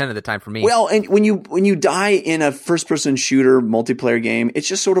 95% of the time for me. Well, and when you die in a first person shooter multiplayer game, it's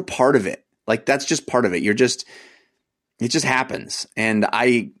just sort of part of it. Like that's just part of it. It just happens. And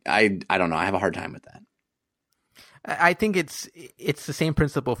I don't know. I have a hard time with that. I think it's the same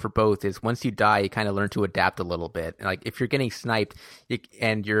principle for both. Is once you die, you kind of learn to adapt a little bit. Like if you're getting sniped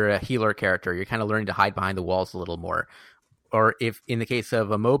and you're a healer character, you're kind of learning to hide behind the walls a little more. Or if in the case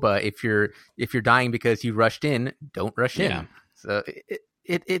of a MOBA, if you're dying because you rushed in, don't rush in. So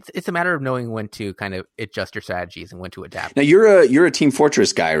it's a matter of knowing when to kind of adjust your strategies and when to adapt. Now you're a Team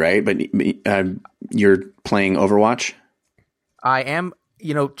Fortress guy, right? But you're playing Overwatch. I am.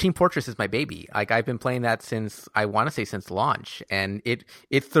 Team Fortress is my baby. Like I've been playing that since launch, and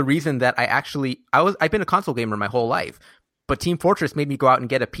it's the reason that I've been a console gamer my whole life, but Team Fortress made me go out and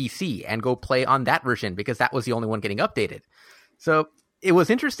get a PC and go play on that version because that was the only one getting updated. So it was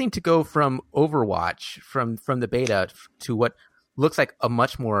interesting to go from Overwatch from the beta to what looks like a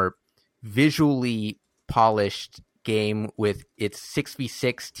much more visually polished game with its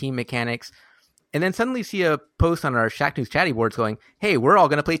 6v6 team mechanics, and then suddenly see a post on our Shack News chatty boards going, "Hey, we're all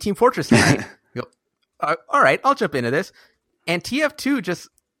going to play Team Fortress tonight." You go, all right, I'll jump into this. And TF2 just,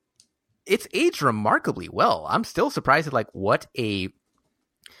 it's aged remarkably well. I'm still surprised at what a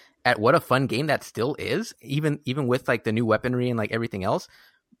fun game that still is, even with like the new weaponry and like everything else.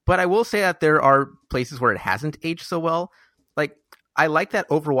 But I will say that there are places where it hasn't aged so well. Like, I like that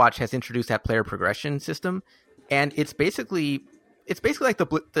Overwatch has introduced that player progression system, and it's basically like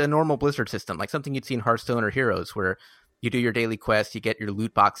the normal Blizzard system, like something you'd see in Hearthstone or Heroes, where you do your daily quest, you get your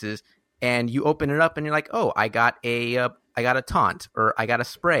loot boxes, and you open it up, and you're like, oh, I got a taunt, or I got a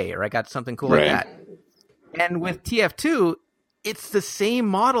spray, or I got something cool like that. And with TF2, it's the same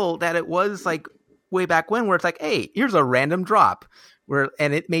model that it was like way back when, where it's like, hey, here's a random drop,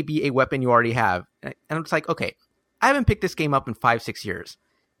 and it may be a weapon you already have, and it's like, okay, I haven't picked this game up in 5-6 years.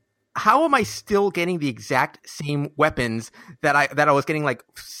 How am I still getting the exact same weapons that I was getting like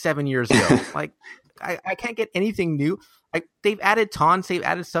 7 years ago? Like, I can't get anything new. Like, they've added taunts, they've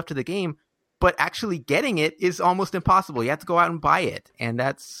added stuff to the game, but actually getting it is almost impossible. You have to go out and buy it, and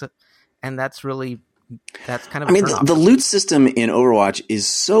that's really, that's kind of. I mean, the loot system in Overwatch is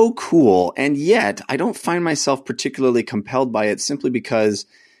so cool, and yet I don't find myself particularly compelled by it, simply because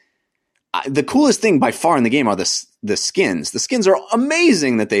the coolest thing by far in the game are the skins. The skins are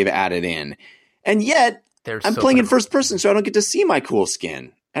amazing that they've added in, and yet I'm playing in first person, so I don't get to see my cool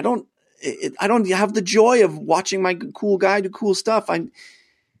skin. I don't have the joy of watching my cool guy do cool stuff.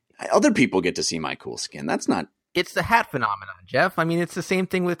 Other people get to see my cool skin. That's not. It's the hat phenomenon, Jeff. I mean, it's the same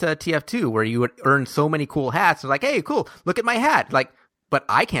thing with TF2, where you would earn so many cool hats. It's like, hey, cool, look at my hat. Like, but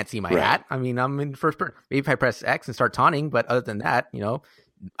I can't see my hat. I mean, I'm in first person. Maybe if I press X and start taunting, but other than that,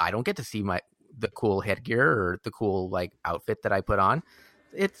 I don't get to see the cool headgear or the cool like outfit that I put on.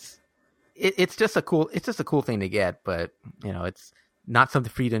 It's just a cool thing to get, but it's not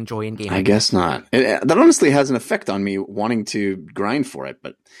something for you to enjoy in game. I guess not. That honestly has an effect on me wanting to grind for it,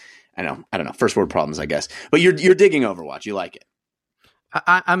 but I don't know. First world problems, I guess. But you're digging Overwatch. You like it.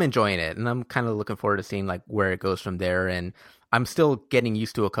 I'm enjoying it, and I'm kind of looking forward to seeing like where it goes from there. And I'm still getting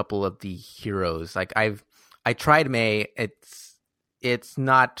used to a couple of the heroes. Like I tried Mei. It's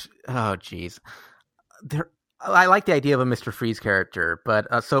not. Oh, geez. I like the idea of a Mr. Freeze character,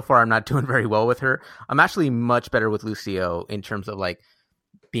 but so far I'm not doing very well with her. I'm actually much better with Lucio in terms of like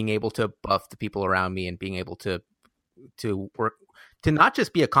being able to buff the people around me and being able to work to not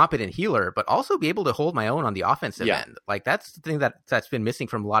just be a competent healer, but also be able to hold my own on the offensive end. Like, that's the thing that's been missing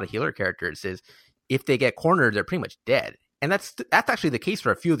from a lot of healer characters, is if they get cornered, they're pretty much dead. And that's actually the case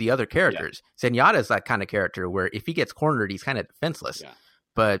for a few of the other characters. Zenyatta is that kind of character where if he gets cornered, he's kind of defenseless. Yeah.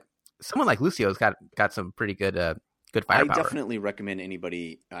 But someone like Lucio's got some pretty good firepower. I definitely recommend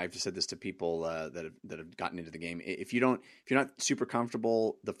anybody. I've said this to people that have gotten into the game. If you're not super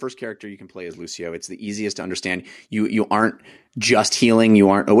comfortable, the first character you can play is Lucio. It's the easiest to understand. You aren't just healing. You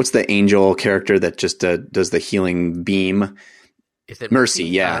aren't. What's the angel character that just does the healing beam? Is it Mercy?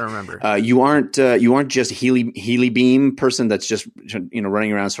 Yeah, I don't remember. You aren't just Healy beam person that's just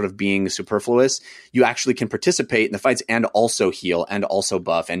running around sort of being superfluous. You actually can participate in the fights and also heal and also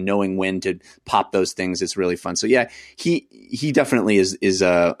buff, and knowing when to pop those things is really fun. So yeah, he definitely is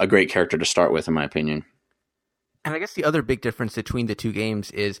a great character to start with, in my opinion. And I guess the other big difference between the two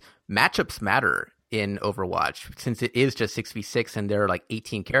games is matchups matter in Overwatch, since it is just 6v6 and there are like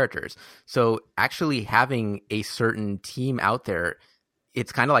 18 characters. So actually having a certain team out there,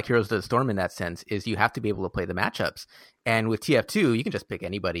 it's kind of like Heroes of the Storm in that sense, is you have to be able to play the matchups. And with TF2, you can just pick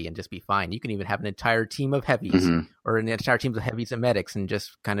anybody and just be fine. You can even have an entire team of heavies or an entire team of heavies and medics and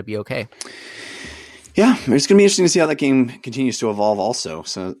just kind of be okay. Yeah, it's going to be interesting to see how that game continues to evolve also.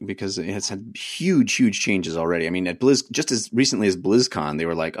 So, because it has had huge changes already. I mean, at just as recently as BlizzCon, they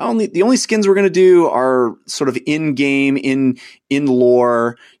were like, the only skins we're going to do are sort of in-game, in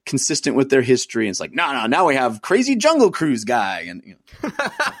lore, consistent with their history. And it's like, no, now we have crazy Jungle Cruise guy. And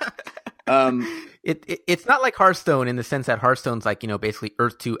it's not like Hearthstone in the sense that Hearthstone's like, basically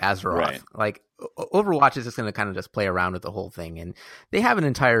Earth 2 Azeroth. Right. Like, Overwatch is just going to kind of just play around with the whole thing. And they have an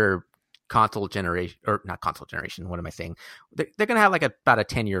entire console generation, or not console generation, what am I saying? They're going to have like about a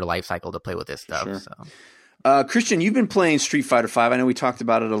 10-year life cycle to play with this stuff. Sure. So, Christian, you've been playing Street Fighter V. I know we talked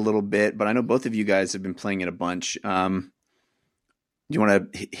about it a little bit, but I know both of you guys have been playing it a bunch. Do you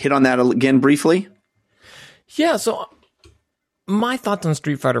want to hit on that again briefly? Yeah, so my thoughts on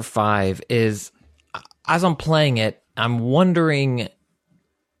Street Fighter V is, as I'm playing it, I'm wondering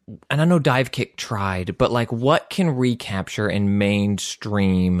and I know Dive Kick tried, but like what can recapture and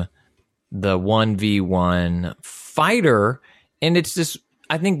mainstream the 1v1 fighter? And it's this,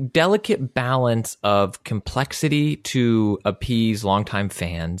 I think, delicate balance of complexity to appease longtime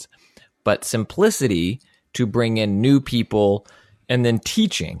fans, but simplicity to bring in new people, and then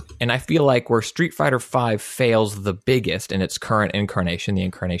teaching. And I feel like where Street Fighter V fails the biggest in its current incarnation, the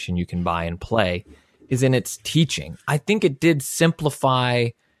incarnation you can buy and play, is in its teaching. I think it did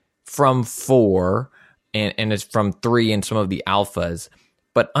simplify from 4 and it's from 3 and some of the alphas,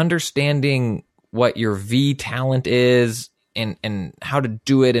 but understanding what your V talent is and how to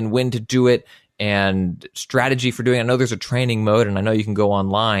do it and when to do it and strategy for doing it. I know there's a training mode and I know you can go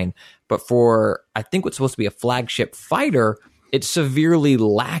online, but for I think what's supposed to be a flagship fighter, it's severely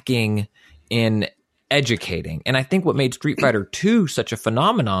lacking in educating. And I think what made Street Fighter 2 such a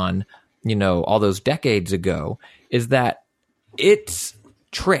phenomenon, you know, all those decades ago, is that its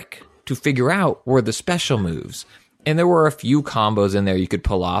trick to figure out were the special moves. And there were a few combos in there you could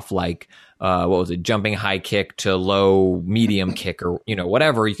pull off, like, what was it, jumping high kick to low medium kick, or, you know,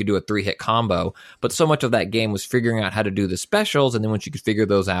 whatever. You could do a 3-hit combo. But so much of that game was figuring out how to do the specials. And then once you could figure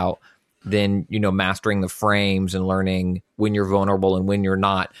those out, then, you know, mastering the frames and learning when you're vulnerable and when you're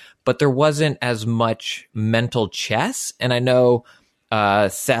not. But there wasn't as much mental chess. And I know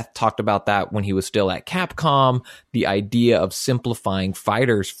Seth talked about that when he was still at Capcom, the idea of simplifying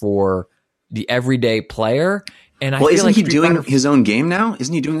fighters for the everyday player. And I feel isn't like he Street doing Fighter his own game now?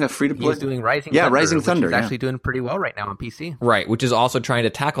 Isn't he doing a free to play? He's doing Rising Yeah, Thunder, Rising Thunder, which is actually doing pretty well right now on PC. Right, which is also trying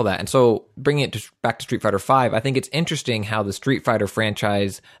to tackle that. And so bringing it back to Street Fighter V, I think it's interesting how the Street Fighter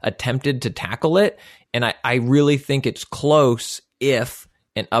franchise attempted to tackle it. And I really think it's close if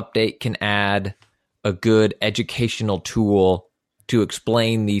an update can add a good educational tool to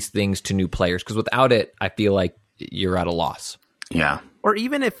explain these things to new players. Because without it, I feel like you're at a loss. Yeah. Or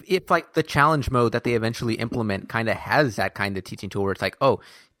even if like the challenge mode that they eventually implement kind of has that kind of teaching tool where it's like, oh,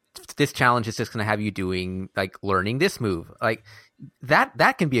 this challenge is just going to have you doing like learning this move. Like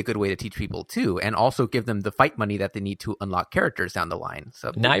that can be a good way to teach people too, and also give them the fight money that they need to unlock characters down the line.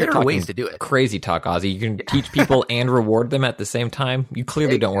 So Now there you're are talking ways to do it. crazy talk, Ozzy. You can teach people and reward them at the same time. You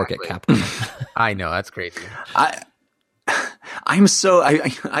clearly don't work at Capcom. I know, that's crazy. I'm so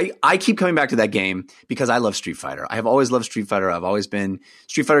I keep coming back to that game because I love Street Fighter. I have always loved Street Fighter. I've always been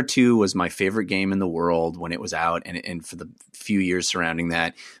Street Fighter 2 was my favorite game in the world when it was out, and for the few years surrounding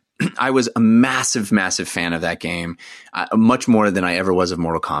that, I was a massive fan of that game, much more than I ever was of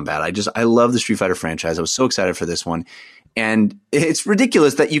Mortal Kombat. I love the Street Fighter franchise. I was so excited for this one. And it's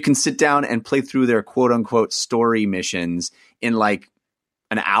ridiculous that you can sit down and play through their quote unquote story missions in like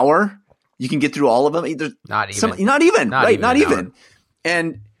an hour. You can get through all of them. Not even.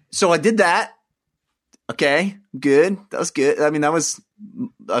 And so I did that. Okay, good. That was good. I mean, that was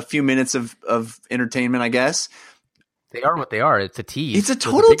a few minutes of entertainment, I guess. They are what they are. It's a tease. It's a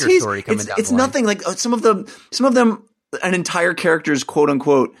total tease. It's down the nothing like some of them. An entire character's quote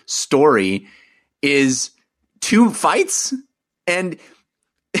unquote story is 2 fights, and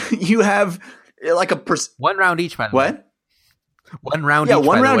you have like a 1 round each. By the way. What? 1 round Yeah, each.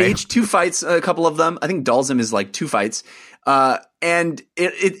 1 round each, 2 fights, a couple of them. I think Dalsum is like 2 fights. And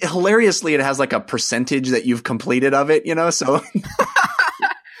it hilariously, it has like a percentage that you've completed of it, you know? So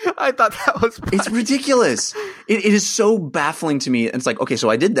I thought that was it's ridiculous. It is so baffling to me. And it's like, okay, so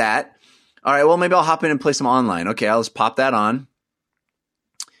I did that. All right, well, maybe I'll hop in and play some online. Okay, I'll just pop that on.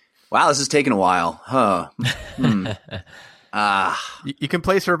 Wow, this is taking a while. Huh. You can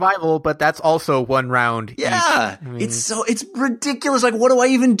play survival, but that's also 1 round. Yeah, each. I mean, it's ridiculous. Like, what do I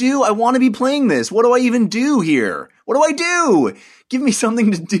even do? I want to be playing this. What do I even do here? What do I do? Give me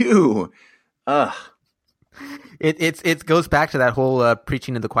something to do. It goes back to that whole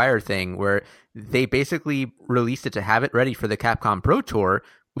preaching to the choir thing, where they basically released it to have it ready for the Capcom Pro Tour,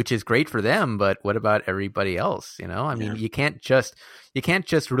 which is great for them. But what about everybody else? You know, I mean, you can't just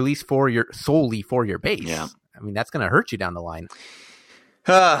release solely for your base. Yeah. I mean, that's going to hurt you down the line.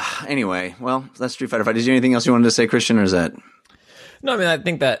 Anyway, well, that's Street Fighter 5. Did you have anything else you wanted to say, Christian, or is that? No, I mean, I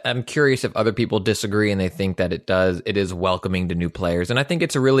think that I'm curious if other people disagree and they think that it is welcoming to new players. And I think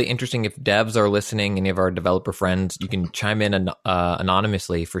it's a really interesting, if devs are listening, any of our developer friends, you can chime in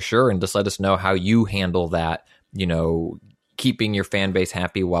anonymously for sure and just let us know how you handle that, you know, keeping your fan base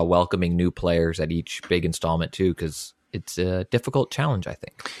happy while welcoming new players at each big installment too, because it's a difficult challenge, I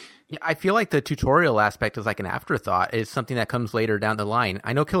think. Yeah, I feel like the tutorial aspect is like an afterthought. It's something that comes later down the line.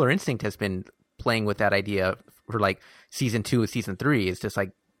 I know Killer Instinct has been playing with that idea for like season 2 and season 3. It's just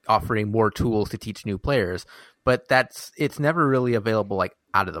like offering more tools to teach new players, but it's never really available like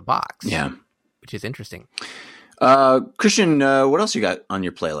out of the box. Yeah, which is interesting. Christian, what else you got on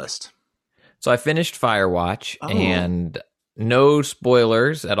your playlist? So I finished Firewatch, Oh. and no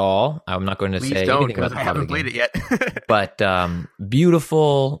spoilers at all. I'm not going to Please say don't, anything about because the I plot of haven't the played game. it yet. But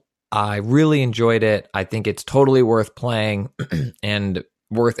beautiful. I really enjoyed it. I think it's totally worth playing and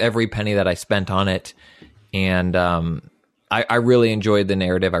worth every penny that I spent on it. And I really enjoyed the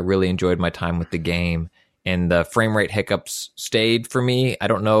narrative. I really enjoyed my time with the game. And the frame rate hiccups stayed for me. I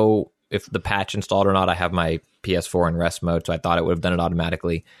don't know if the patch installed or not. I have my PS4 in rest mode, so I thought it would have done it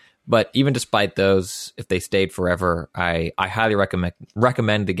automatically. But even despite those, if they stayed forever, I highly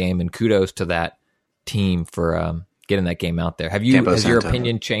recommend the game, and kudos to that team for getting that game out there. Has your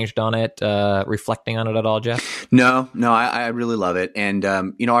opinion changed on it, reflecting on it at all, Jeff? No, I really love it. And,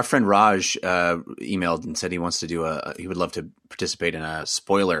 our friend Raj emailed and said he wants to he would love to participate in a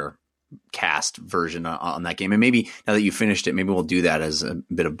spoiler cast version on that game. And maybe now that you finished it, maybe we'll do that as a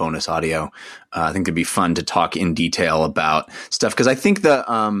bit of bonus audio. I think it'd be fun to talk in detail about stuff. Cause I think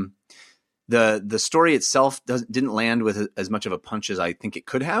the story itself didn't land with as much of a punch as I think it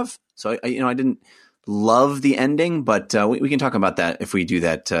could have. So I didn't love the ending, but we can talk about that if we do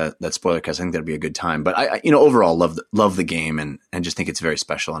that spoiler cast. I think that'd be a good time. But I overall love the game and just think it's very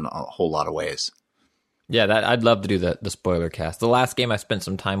special in a whole lot of ways. Yeah, I'd love to do the spoiler cast. The last game I spent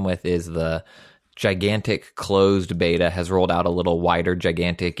some time with is the Gigantic closed beta, has rolled out a little wider.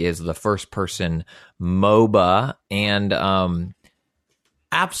 Gigantic is the first person MOBA, and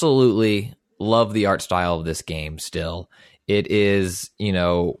absolutely love the art style of this game still. It is,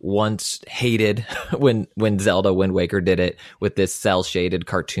 once hated when Zelda Wind Waker did it with this cel-shaded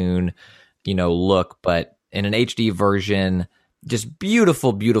cartoon, look, but in an HD version, just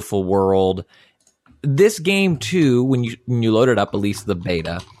beautiful, beautiful world. This game too, when you load it up, at least the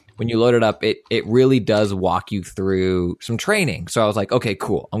beta, when you load it up, it really does walk you through some training. So I was like, okay,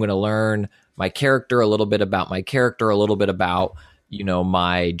 cool. I'm going to learn my character, a little bit about my character, a little bit about,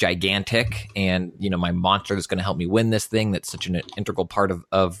 my Gigantic and, my monster that's going to help me win this thing. That's such an integral part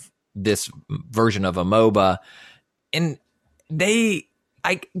of this version of a MOBA. And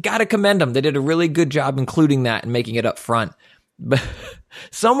I got to commend them. They did a really good job including that and making it up front. But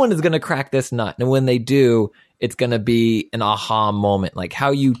someone is going to crack this nut. And when they do, it's going to be an aha moment. Like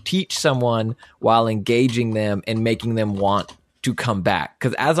how you teach someone while engaging them and making them want to come back.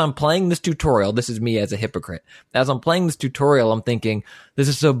 Because as I'm playing this tutorial, this is me as a hypocrite. As I'm playing this tutorial, I'm thinking, this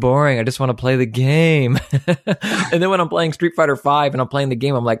is so boring. I just want to play the game. And then when I'm playing Street Fighter V and I'm playing the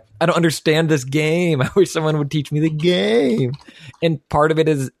game, I'm like, I don't understand this game. I wish someone would teach me the game. And part of it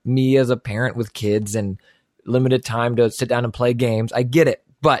is me as a parent with kids and limited time to sit down and play games. I get it,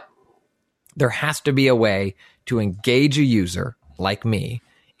 but there has to be a way to engage a user like me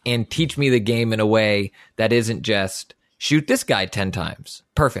and teach me the game in a way that isn't just shoot this guy 10 times.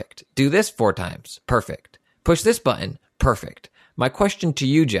 Perfect. Do this 4 times. Perfect. Push this button. Perfect. My question to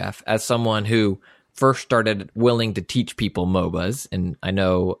you, Jeff, as someone who first started willing to teach people MOBAs, and I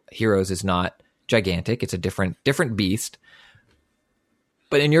know Heroes is not Gigantic, it's a different beast.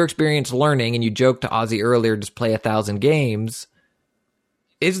 But in your experience learning, and you joked to Ozzy earlier, just play 1,000 games.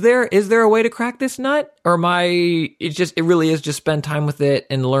 Is there a way to crack this nut? Or it really is just spend time with it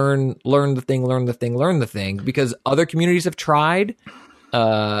and learn the thing. Because other communities have tried,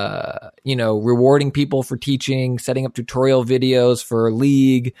 rewarding people for teaching, setting up tutorial videos for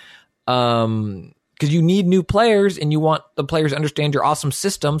League. Because you need new players and you want the players to understand your awesome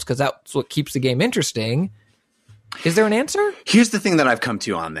systems because that's what keeps the game interesting. Is there an answer? Here's the thing that I've come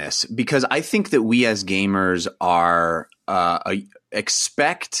to on this, because I think that we as gamers are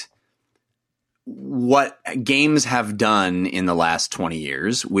expect what games have done in the last 20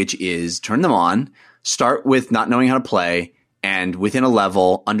 years, which is turn them on, start with not knowing how to play, and within a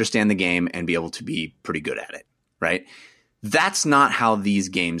level, understand the game and be able to be pretty good at it, right? That's not how these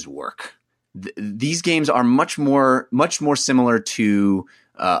games work. These games are much more similar to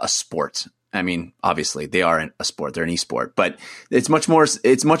a sport. I mean, obviously they are a sport; they're an esport, but it's much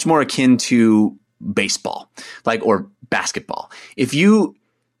more akin to baseball, or basketball.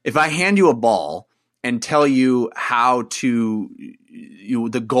 If I hand you a ball and tell you how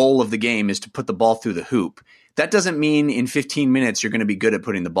the goal of the game is to put the ball through the hoop, that doesn't mean in 15 minutes you're going to be good at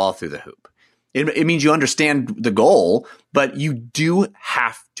putting the ball through the hoop. It means you understand the goal, but you do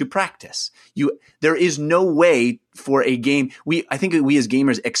have to practice. There is no way for a game. I think we as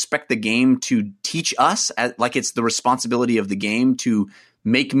gamers expect the game to teach us, like it's the responsibility of the game to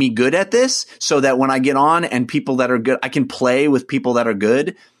make me good at this, so that when I get on and people that are good, I can play with people that are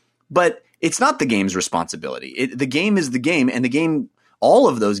good. But it's not the game's responsibility. The game is the game, and the game, all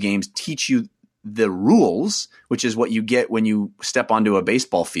of those games teach you the rules, which is what you get when you step onto a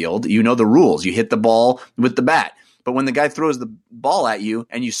baseball field. You know the rules. You hit the ball with the bat. But when the guy throws the ball at you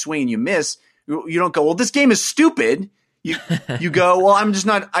and you swing and you miss, you don't go, well, this game is stupid. You go, well,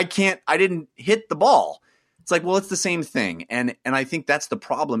 I didn't hit the ball. It's like, well, it's the same thing. And I think that's the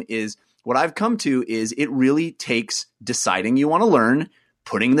problem is what I've come to is it really takes deciding you want to learn,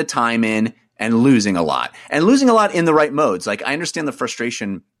 putting the time in, and losing a lot in the right modes. Like I understand the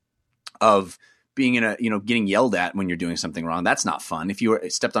frustration of being in getting yelled at when you're doing something wrong. That's not fun. If you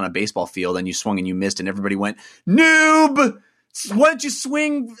stepped on a baseball field and you swung and you missed and everybody went, noob, why don't you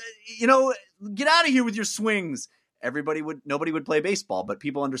swing? Get out of here with your swings. Nobody would play baseball, but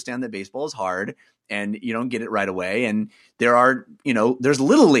people understand that baseball is hard and you don't get it right away. And there's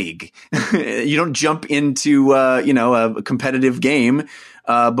little league. You don't jump into, a competitive game,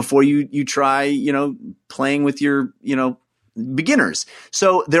 before you try, playing with your, beginners.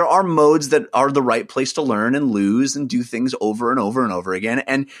 So there are modes that are the right place to learn and lose and do things over and over and over again.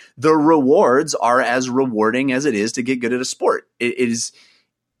 And the rewards are as rewarding as it is to get good at a sport. It is,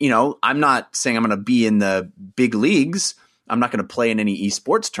 I'm not saying I'm going to be in the big leagues. I'm not going to play in any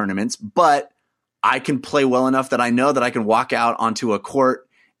esports tournaments, but I can play well enough that I know that I can walk out onto a court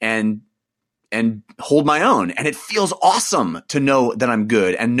and hold my own. And it feels awesome to know that I'm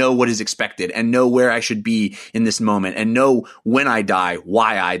good and know what is expected and know where I should be in this moment and know when I die,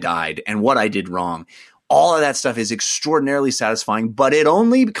 why I died and what I did wrong. All of that stuff is extraordinarily satisfying, but it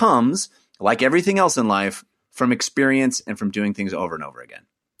only comes, like everything else in life, from experience and from doing things over and over again.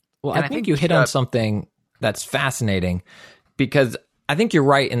 Well, I think you hit on something that's fascinating because I think you're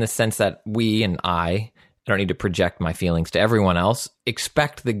right in the sense that I don't need to project my feelings to everyone else,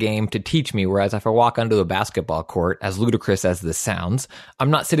 expect the game to teach me. Whereas if I walk onto a basketball court, as ludicrous as this sounds, I'm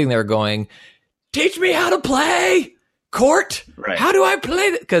not sitting there going, teach me how to play court. Right. How do I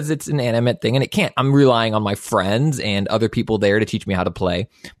play? Because it's an animate thing and it can't. I'm relying on my friends and other people there to teach me how to play.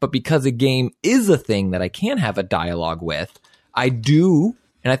 But because a game is a thing that I can have a dialogue with, I do,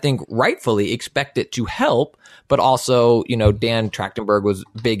 and I think rightfully expect it to help. But also, Dan Trachtenberg was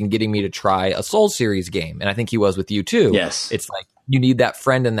big in getting me to try a Soul Series game. And I think he was with you too. Yes. It's like you need that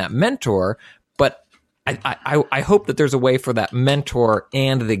friend and that mentor. But I hope that there's a way for that mentor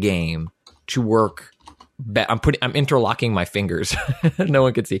and the game to work. I'm interlocking my fingers. No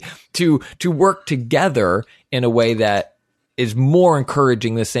one can see. To work together in a way that is more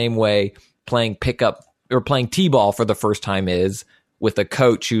encouraging, the same way playing pickup or playing T-ball for the first time is with a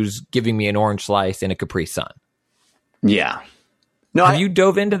coach who's giving me an orange slice and a Capri Sun. Yeah. No, Have you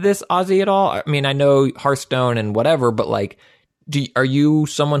dove into this, Ozzy, at all? I mean, I know Hearthstone and whatever, but like, are you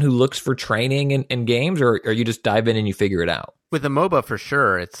someone who looks for training in games, or you just dive in and you figure it out? With the MOBA, for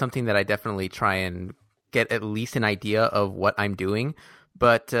sure, it's something that I definitely try and get at least an idea of what I'm doing.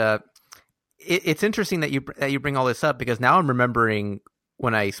 But it's interesting that you bring all this up because now I'm remembering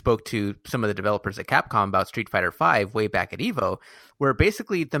when I spoke to some of the developers at Capcom about Street Fighter V way back at EVO, where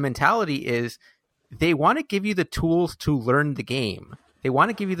basically the mentality is they want to give you the tools to learn the game. They want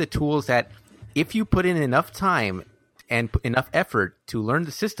to give you the tools that if you put in enough time and enough effort to learn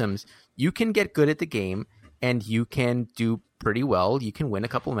the systems, you can get good at the game and you can do pretty well. You can win a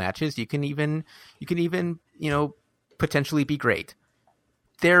couple of matches. You can even, potentially be great.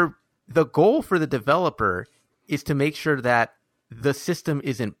 The goal for the developer is to make sure that the system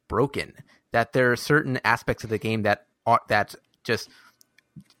isn't broken, that there are certain aspects of the game that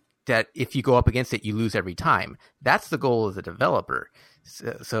if you go up against it, you lose every time. That's the goal of the developer.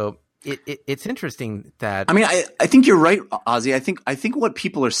 So it's interesting that. I mean, I think you're right, Ozzy. I think what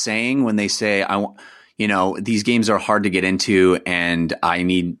people are saying when they say, these games are hard to get into and I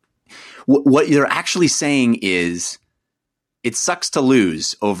need, what you're actually saying is it sucks to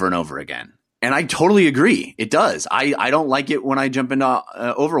lose over and over again. And I totally agree. It does. I don't like it when I jump into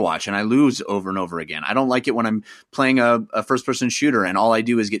Overwatch and I lose over and over again. I don't like it when I'm playing a first-person shooter and all I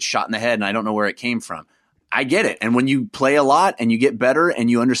do is get shot in the head and I don't know where it came from. I get it. And when you play a lot and you get better and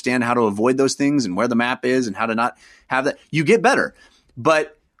you understand how to avoid those things and where the map is and how to not have that, you get better.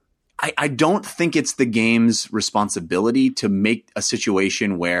 But I don't think it's the game's responsibility to make a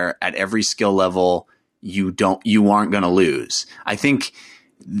situation where at every skill level you aren't going to lose. I think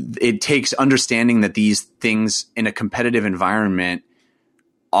it takes understanding that these things in a competitive environment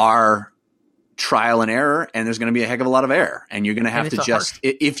are trial and error, and there's going to be a heck of a lot of error. And you're going to have to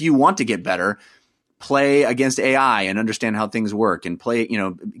if you want to get better, play against AI and understand how things work and play,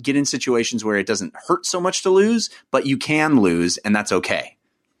 get in situations where it doesn't hurt so much to lose, but you can lose and that's okay.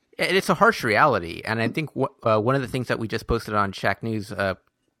 It's a harsh reality. And I think one of the things that we just posted on Shack News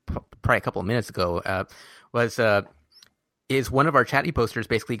probably a couple of minutes ago is one of our chatty posters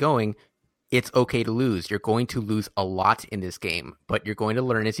basically going, it's okay to lose. You're going to lose a lot in this game, but you're going to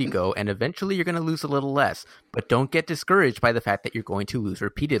learn as you go, and eventually you're going to lose a little less. But don't get discouraged by the fact that you're going to lose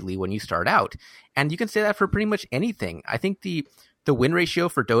repeatedly when you start out. And you can say that for pretty much anything. I think the win ratio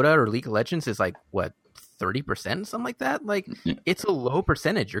for Dota or League of Legends is like, what, 30%, something like that? Like, it's a low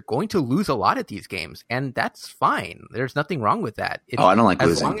percentage. You're going to lose a lot at these games, and that's fine. There's nothing wrong with that. I don't like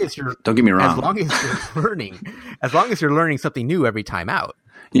losing. Don't get me wrong. As long as you're learning something new every time out.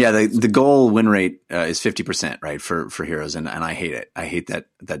 Yeah, the goal win rate is 50%, right, for heroes, and I hate it. I hate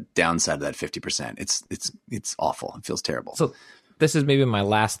that downside of that 50%. It's awful. It feels terrible. So this is maybe my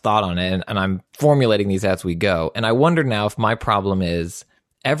last thought on it, and I'm formulating these as we go. And I wonder now if my problem is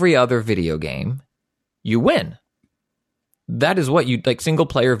every other video game, you win. That is what you like. Single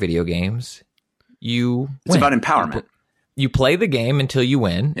player video games, you it's win. about empowerment. You play the game until you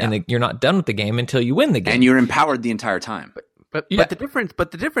win, and you're not done with the game until you win the game. And you're empowered the entire time. But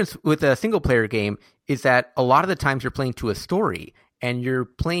the difference with a single player game is that a lot of the times you're playing to a story, and you're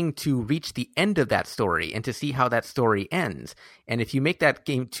playing to reach the end of that story and to see how that story ends. And if you make that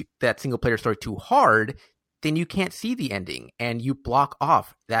that single player story too hard, then you can't see the ending, and you block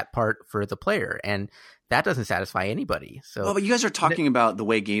off that part for the player, and that doesn't satisfy anybody. So, but you guys are talking about the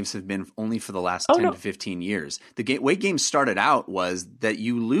way games have been only for the last 10 to 15 years. The way games started out was that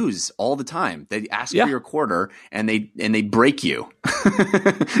you lose all the time. They ask for your quarter, and they break you.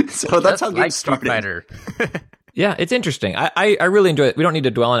 So that's how games started. Yeah, it's interesting. I really enjoy it. We don't need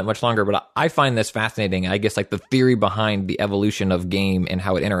to dwell on it much longer, but I find this fascinating. I guess like the theory behind the evolution of game and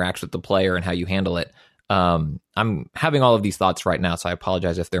how it interacts with the player and how you handle it. I'm having all of these thoughts right now, so I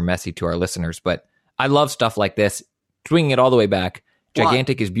apologize if they're messy to our listeners, but I love stuff like this. Swinging it all the way back.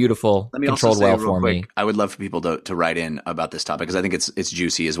 Gigantic is beautiful. Let me controlled well for me. I would love for people to write in about this topic because I think it's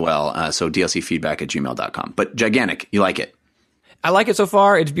juicy as well. So dlcfeedback@gmail.com. But Gigantic, you like it? I like it so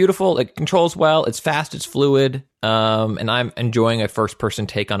far. It's beautiful. It controls well. It's fast. It's fluid. And I'm enjoying a first-person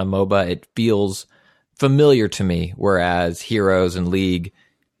take on a MOBA. It feels familiar to me, whereas Heroes and League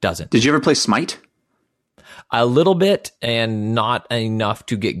doesn't. Did you ever play Smite? A little bit, and not enough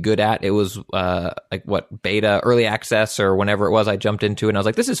to get good at. It was beta, early access, or whenever it was I jumped into it, and I was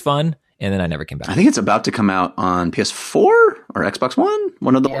like, this is fun, and then I never came back. I think it's about to come out on PS4 or Xbox One.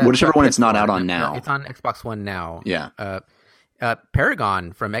 Whichever one it's not out on now. It's on Xbox One now. Yeah.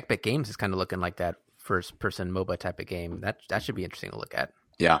 Paragon from Epic Games is kind of looking like that first-person MOBA type of game. That should be interesting to look at.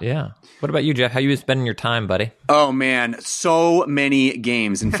 Yeah. What about you, Jeff? How you been spending your time, buddy? Oh, man. So many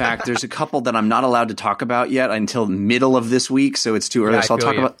games. In fact, there's a couple that I'm not allowed to talk about yet until middle of this week, so it's too early. Yeah, so I'll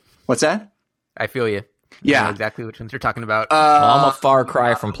talk about... What's that? I feel you. Yeah. I know exactly which ones you're talking about. Well, I'm a far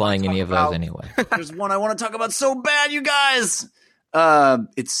cry from playing any of those anyway. There's one I want to talk about so bad, you guys.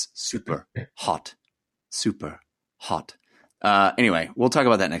 It's super hot. Super hot. Anyway, we'll talk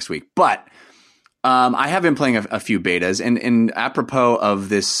about that next week. But... I have been playing a few betas, and apropos of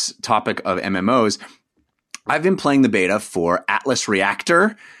this topic of MMOs, I've been playing the beta for Atlas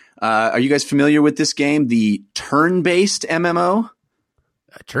Reactor. Are you guys familiar with this game, the turn-based MMO?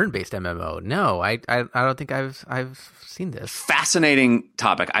 A turn-based MMO? No, I don't think I've seen this. Fascinating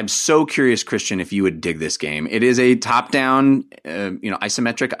topic. I'm so curious, Christian, if you would dig this game. It is a top-down,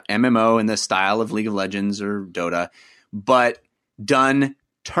 isometric MMO in the style of League of Legends or Dota, but done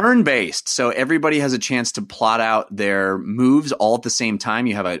turn-based. So everybody has a chance to plot out their moves all at the same time.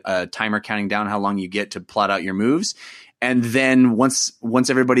 You have a timer counting down how long you get to plot out your moves. And then once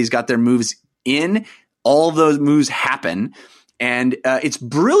everybody's got their moves in, all of those moves happen. And it's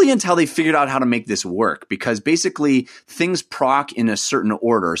brilliant how they figured out how to make this work, because basically things proc in a certain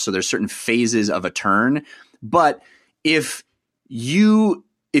order. So there's certain phases of a turn. But if you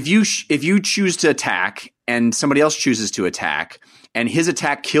choose to attack and somebody else chooses to attack, and his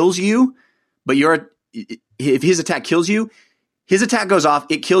attack kills you, but if his attack kills you, his attack goes off,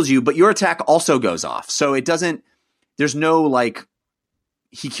 it kills you, but your attack also goes off. So there's no like,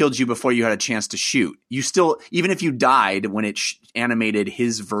 he killed you before you had a chance to shoot. You still, even if you died when it animated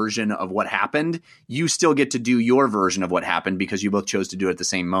his version of what happened, you still get to do your version of what happened because you both chose to do it at the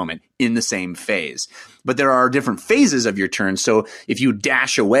same moment in the same phase. But there are different phases of your turn. So if you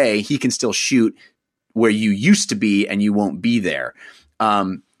dash away, he can still shoot where you used to be and you won't be there.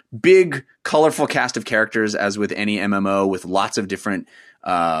 Big, colorful cast of characters, as with any MMO, with lots of different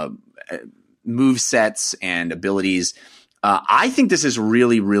move sets and abilities. I think this is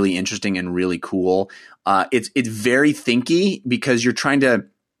really, really interesting and really cool. It's very thinky because you're trying to,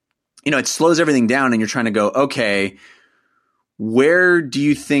 it slows everything down and you're trying to go, okay, where do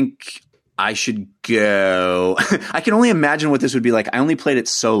you think I should go. I can only imagine what this would be like. I only played it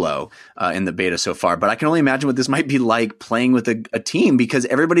solo in the beta so far, but I can only imagine what this might be like playing with a team, because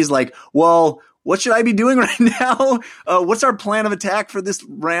everybody's like, well, what should I be doing right now? What's our plan of attack for this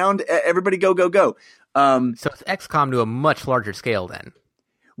round? Everybody go, go, go. So it's XCOM to a much larger scale then.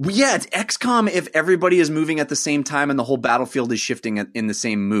 Yeah, it's XCOM if everybody is moving at the same time and the whole battlefield is shifting in the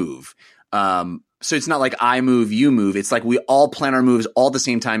same move. So it's not like I move, you move. It's like we all plan our moves all at the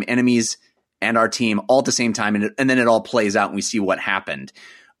same time, enemies and our team all at the same time, and then it all plays out and we see what happened.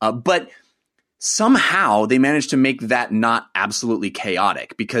 But somehow they managed to make that not absolutely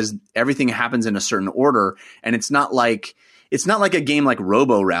chaotic, because everything happens in a certain order, and it's not like a game like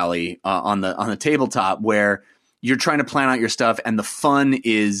Robo Rally on the tabletop where you're trying to plan out your stuff and the fun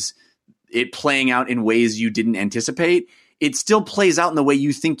is it playing out in ways you didn't anticipate. It still plays out in the way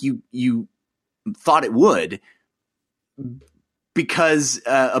you think you thought it would, because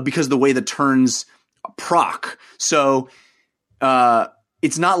the way the turns proc. So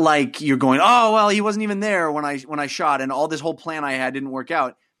it's not like you're going, oh well, he wasn't even there when I shot, and all this whole plan I had didn't work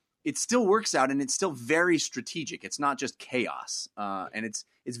out. It still works out, and it's still very strategic. It's not just chaos, and it's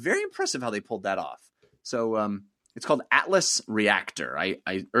very impressive how they pulled that off. So it's called Atlas Reactor.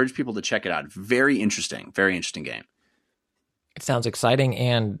 I urge people to check it out. Very interesting game. It sounds exciting,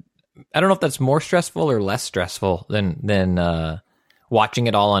 and I don't know if that's more stressful or less stressful than watching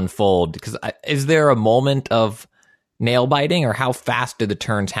it all unfold. Because is there a moment of nail biting, or how fast do the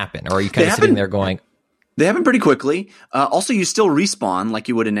turns happen? Or are you kind of sitting there going? They happen pretty quickly. Also, you still respawn like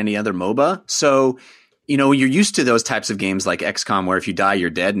you would in any other MOBA. So, you're used to those types of games like XCOM where if you die, you're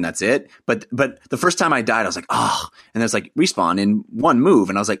dead and that's it. But the first time I died, I was like, oh, and there's like respawn in one move,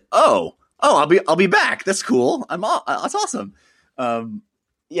 and I was like, oh, I'll be back. That's cool. That's awesome.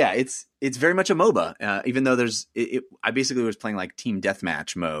 Yeah, it's very much a MOBA, even though I basically was playing like team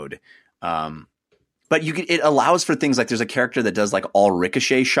deathmatch mode. But it allows for things like there's a character that does like all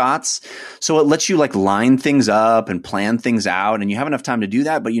ricochet shots. So it lets you like line things up and plan things out, and you have enough time to do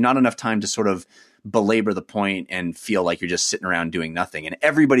that, but you're not enough time to sort of belabor the point and feel like you're just sitting around doing nothing. And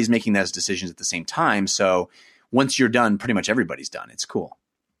everybody's making those decisions at the same time. So once you're done, pretty much everybody's done. It's cool.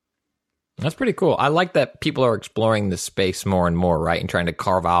 That's pretty cool. I like that people are exploring this space more and more, right? And trying to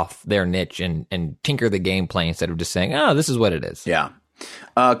carve off their niche and tinker the gameplay instead of just saying, oh, this is what it is. Yeah.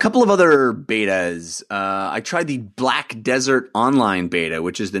 A couple of other betas. I tried the Black Desert Online beta,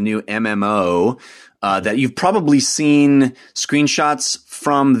 which is the new MMO that you've probably seen screenshots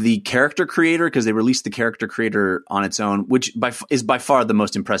from the character creator, because they released the character creator on its own, which is by far the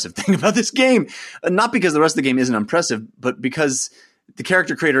most impressive thing about this game. Not because the rest of the game isn't impressive, but because the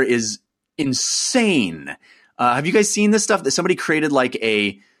character creator is insane. Have you guys seen this stuff that somebody created like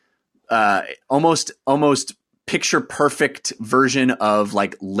a almost picture perfect version of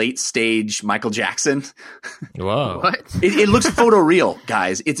like late stage Michael Jackson? Whoa. What? It looks photoreal,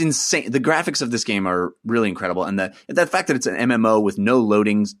 guys. It's insane. The graphics of this game are really incredible. And the fact that it's an MMO with no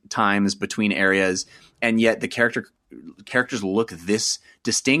loading times between areas, and yet the characters look this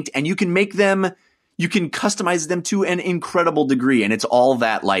distinct, and you can customize them to an incredible degree. And it's all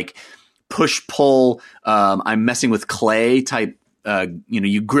that like push pull, I'm messing with clay type.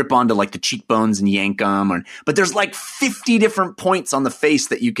 You grip onto like the cheekbones and yank them, but there's like 50 different points on the face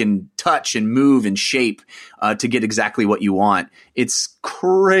that you can touch and move and shape to get exactly what you want. It's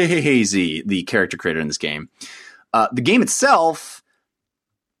crazy, the character creator in this game. The game itself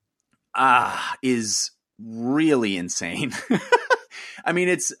is really insane. I mean,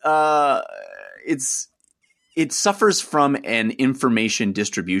 it suffers from an information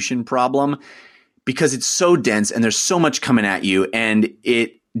distribution problem, because it's so dense and there's so much coming at you, and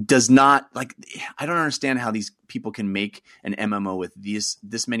it does not like, I don't understand how these people can make an MMO with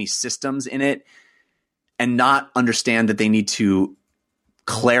this many systems in it and not understand that they need to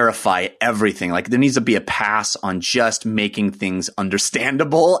clarify everything. Like there needs to be a pass on just making things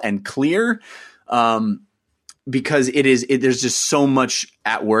understandable and clear. Because there's just so much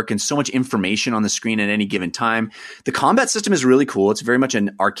at work and so much information on the screen at any given time. The combat system is really cool. It's very much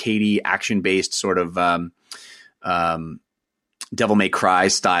an arcadey, action-based sort of Devil May Cry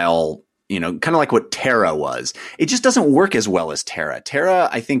style, kind of like what Terra was. It just doesn't work as well as Terra. Terra,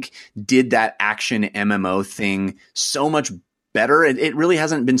 I think, did that action MMO thing so much better. It really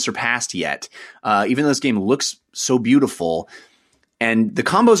hasn't been surpassed yet. Even though this game looks so beautiful. And the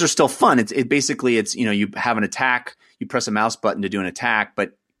combos are still fun. It's you have an attack, you press a mouse button to do an attack,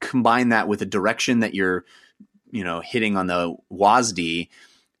 but combine that with a direction that you're, hitting on the WASD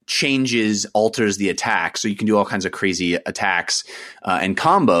alters the attack. So you can do all kinds of crazy attacks and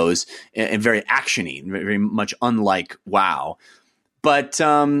combos, and very actiony, very much unlike WoW. But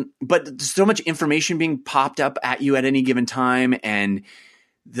there's so much information being popped up at you at any given time, and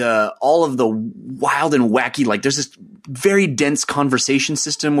all of the wild and wacky, like there's this very dense conversation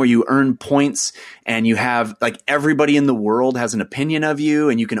system where you earn points, and you have like everybody in the world has an opinion of you,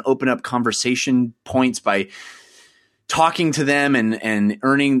 and you can open up conversation points by talking to them and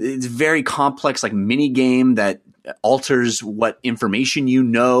earning. It's a very complex like mini game that alters what information you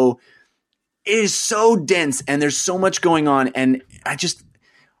know. It is so dense, and there's so much going on, and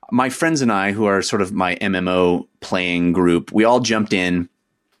my friends and I, who are sort of my MMO playing group, we all jumped in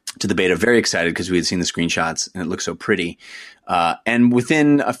to the beta very excited because we had seen the screenshots and it looked so pretty. And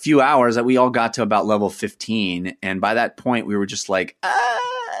within a few hours, we all got to about level 15, and by that point, we were just like,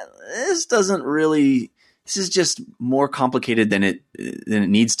 this is just more complicated than it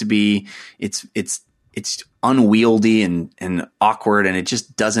needs to be. It's unwieldy and awkward, and it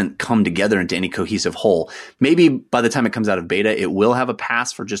just doesn't come together into any cohesive whole. Maybe by the time it comes out of beta, it will have a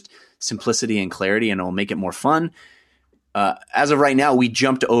pass for just simplicity and clarity, and it will make it more fun. As of right now, we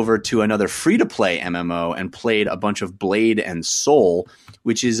jumped over to another free-to-play MMO and played a bunch of Blade and Soul,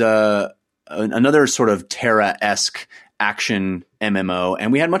 which is another sort of Terra-esque action MMO,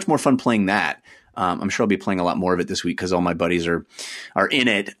 and we had much more fun playing that. I'm sure I'll be playing a lot more of it this week because all my buddies are in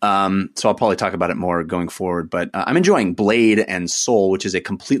it. So I'll probably talk about it more going forward. But I'm enjoying Blade and Soul, which is a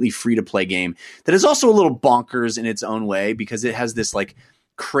completely free-to-play game that is also a little bonkers in its own way because it has this like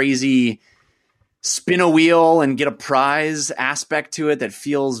crazy spin a wheel and get a prize aspect to it that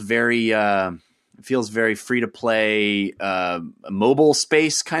feels very free-to-play mobile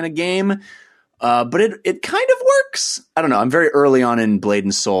space kind of game. But it kind of works. I don't know. I'm very early on in Blade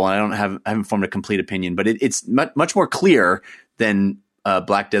and Soul, and I haven't formed a complete opinion. But it's much more clear than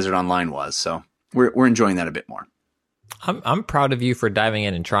Black Desert Online was. So we're enjoying that a bit more. I'm proud of you for diving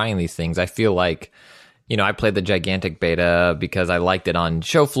in and trying these things. I feel like, I played the gigantic beta because I liked it on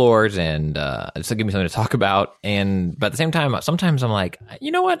show floors, and it's to give me something to talk about. But at the same time, sometimes I'm like,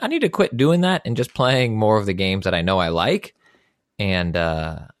 you know what? I need to quit doing that and just playing more of the games that I know I like. And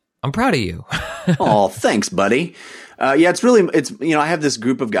I'm proud of you. Oh, thanks, buddy. I have this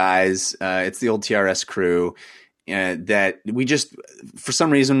group of guys. It's the old TRS crew that we just, for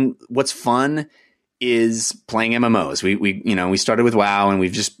some reason, what's fun is playing MMOs. We started with WoW, and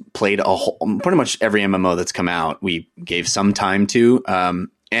we've just played pretty much every MMO that's come out. We gave some time to,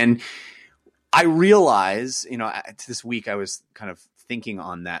 and I realize, this week I was kind of thinking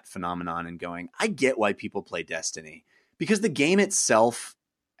on that phenomenon and going, I get why people play Destiny, because the game itself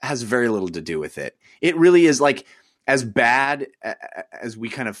has very little to do with it. It really is like as bad as we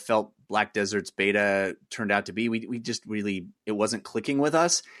kind of felt Black Desert's beta turned out to be. We just really, it wasn't clicking with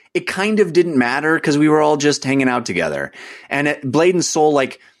us. It kind of didn't matter because we were all just hanging out together. And at Blade and Soul,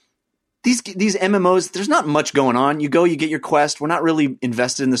 like these MMOs, there's not much going on. You go, you get your quest. We're not really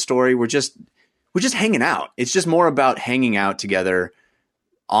invested in the story. We're just hanging out. It's just more about hanging out together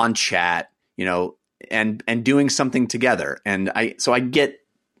on chat, and doing something together. And I get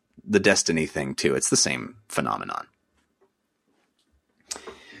the Destiny thing too. It's the same phenomenon.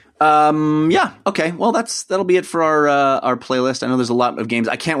 Yeah. Okay. Well, that'll be it for our playlist. I know there's a lot of games.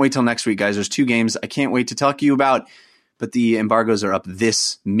 I can't wait till next week, guys. There's 2 games I can't wait to talk to you about, but the embargoes are up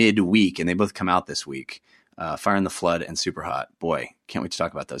this midweek, and they both come out this week. Fire in the Flood and Super Hot. Boy, can't wait to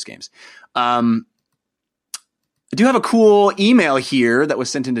talk about those games. I do have a cool email here that was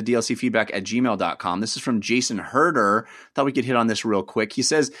sent into dlcfeedback@gmail.com. This is from Jason Herder. Thought we could hit on this real quick. He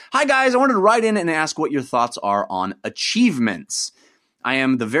says, "Hi guys, I wanted to write in and ask what your thoughts are on achievements. I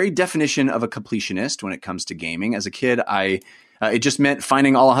am the very definition of a completionist when it comes to gaming. As a kid, it just meant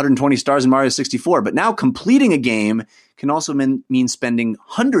finding all 120 stars in Mario 64. But now completing a game can also mean spending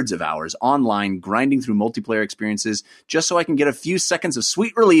hundreds of hours online grinding through multiplayer experiences just so I can get a few seconds of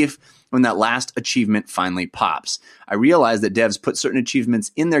sweet relief when that last achievement finally pops. I realize that devs put certain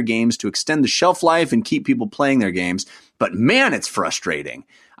achievements in their games to extend the shelf life and keep people playing their games, but man, it's frustrating.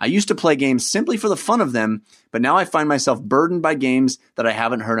 I used to play games simply for the fun of them, but now I find myself burdened by games that I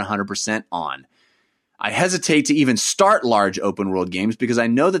haven't heard 100% on. I hesitate to even start large open world games because I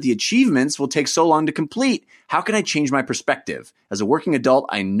know that the achievements will take so long to complete. How can I change my perspective? As a working adult,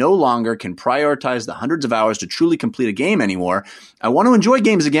 I no longer can prioritize the hundreds of hours to truly complete a game anymore. I want to enjoy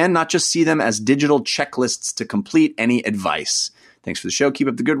games again, not just see them as digital checklists to complete. Any advice? Thanks for the show. Keep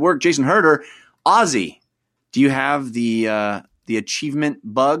up the good work. Jason Herder. Ozzy, do you have the achievement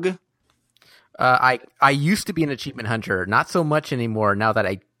bug? I used to be an achievement hunter, not so much anymore now that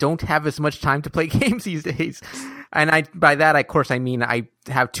I don't have as much time to play games these days. And by that, of course, I mean I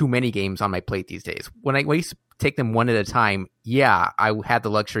have too many games on my plate these days. When I used to take them one at a time, yeah, I had the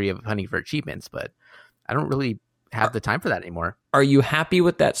luxury of hunting for achievements, but I don't really have the time for that anymore. Are you happy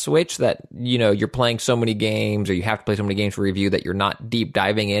with that switch that, you're playing so many games or you have to play so many games for review that you're not deep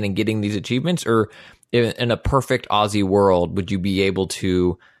diving in and getting these achievements? Or in a perfect Aussie world, would you be able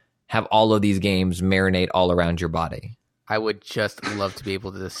to have all of these games marinate all around your body? I would just love to be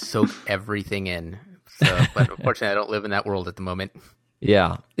able to soak everything in. So, but unfortunately, I don't live in that world at the moment.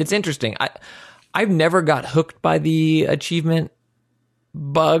 Yeah, it's interesting. I've never got hooked by the achievement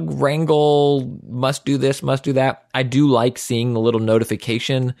bug wrangle, must do this, must do that. I do like seeing the little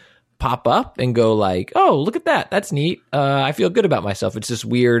notification pop up and go like, oh, look at that. That's neat. I feel good about myself. It's this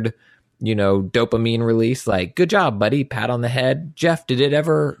weird, dopamine release. Like, good job, buddy. Pat on the head. Jeff, did it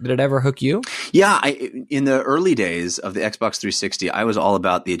ever hook you? Yeah, in the early days of the Xbox 360, I was all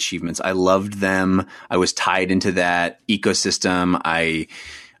about the achievements. I loved them. I was tied into that ecosystem. I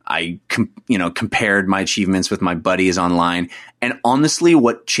compared my achievements with my buddies online. And honestly,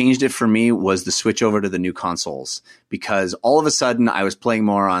 what changed it for me was the switch over to the new consoles, because all of a sudden I was playing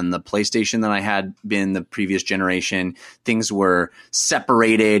more on the PlayStation than I had been the previous generation. Things were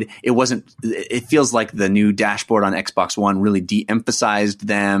separated. It feels like the new dashboard on Xbox One really de-emphasized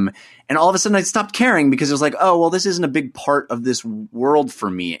them. And all of a sudden I stopped caring because it was like, oh, well, this isn't a big part of this world for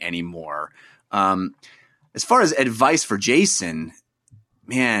me anymore. As far as advice for Jason,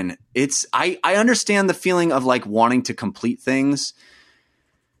 man, I understand the feeling of like wanting to complete things.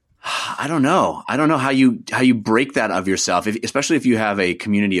 I don't know how you break that of yourself, especially if you have a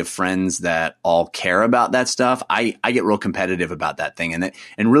community of friends that all care about that stuff. I get real competitive about that thing,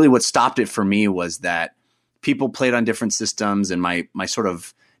 and really what stopped it for me was that people played on different systems, and my sort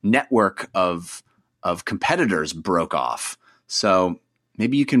of network of competitors broke off. So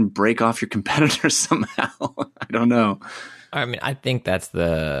maybe you can break off your competitors somehow. I don't know. I mean, I think that's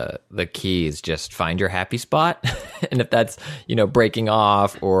the key is just find your happy spot. And if that's, breaking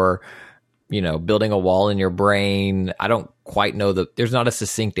off or, building a wall in your brain, I don't quite know there's not a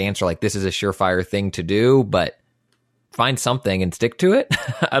succinct answer like this is a surefire thing to do, but find something and stick to it.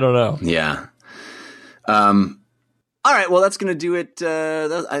 I don't know. Yeah. All right. Well, that's going to do it.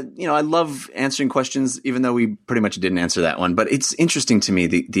 I love answering questions, even though we pretty much didn't answer that one. But it's interesting to me,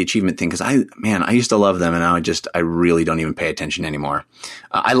 the achievement thing, because I used to love them, and now I really don't even pay attention anymore.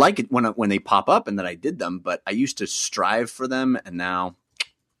 I like it when they pop up and that I did them, but I used to strive for them, and now,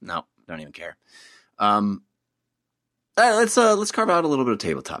 no, don't even care. Let's carve out a little bit of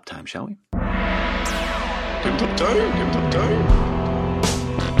tabletop time, shall we? Tabletop time.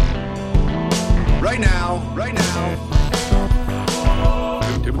 Right now.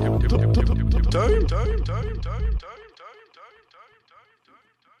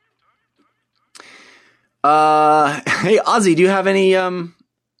 Hey Ozzy, do you have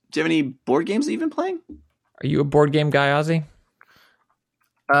any board games that you've been playing? Are you a board game guy, Ozzy?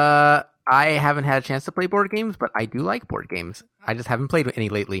 I haven't had a chance to play board games, but I do like board games. I just haven't played any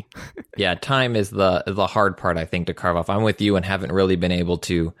lately. Yeah, time is the hard part, I think, to carve off. I'm with you and haven't really been able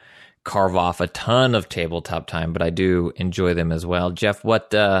to carve off a ton of tabletop time, but I do enjoy them as well. Jeff,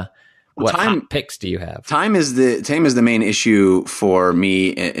 what hot picks do you have? Time is the main issue for me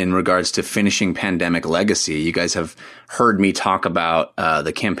in regards to finishing Pandemic Legacy. You guys have heard me talk about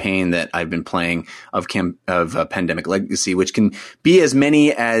the campaign that I've been playing of Pandemic Legacy, which can be as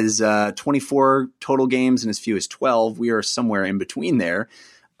many as 24 total games and as few as 12. We are somewhere in between there.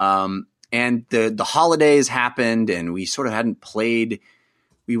 And the holidays happened, and we sort of hadn't played.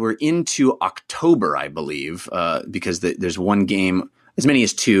 We were into October, I believe, because there's one game, as many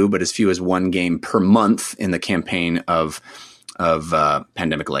as two, but as few as one game per month in the campaign of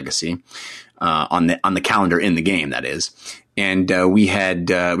Pandemic Legacy on the calendar in the game, that is. And we had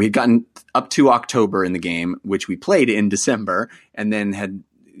gotten up to October in the game, which we played in December, and then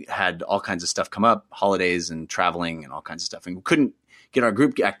had all kinds of stuff come up, holidays and traveling and all kinds of stuff, and we couldn't get our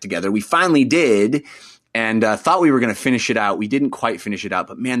group act together. We finally did. And thought we were going to finish it out. We didn't quite finish it out.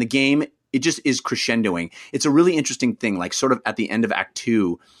 But man, the game, it just is crescendoing. It's a really interesting thing, like sort of at the end of Act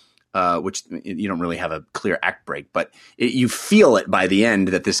 2, which you don't really have a clear act break, but you feel it by the end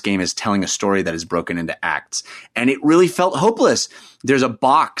that this game is telling a story that is broken into acts. And it really felt hopeless. There's a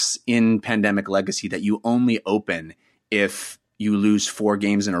box in Pandemic Legacy that you only open if you lose 4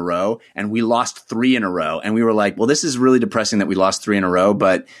 games in a row. And we lost 3 in a row. And we were like, well, this is really depressing that we lost 3 in a row,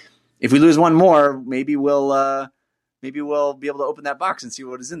 but if we lose one more, maybe we'll be able to open that box and see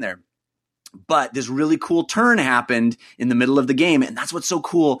what is in there. But this really cool turn happened in the middle of the game, and that's what's so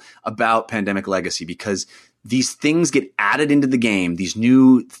cool about Pandemic Legacy, because these things get added into the game, these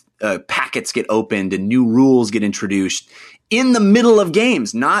new packets get opened, and new rules get introduced in the middle of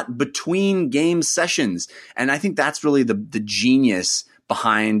games, not between game sessions. And I think that's really the genius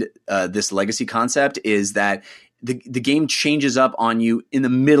behind this Legacy concept, is that the game changes up on you in the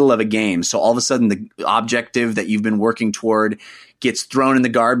middle of a game. So all of a sudden the objective that you've been working toward gets thrown in the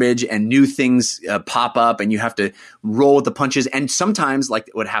garbage and new things pop up and you have to roll with the punches. And sometimes, like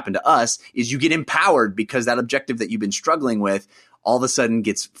what happened to us, is you get empowered because that objective that you've been struggling with all of a sudden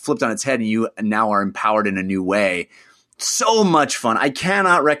gets flipped on its head and you now are empowered in a new way. So much fun. I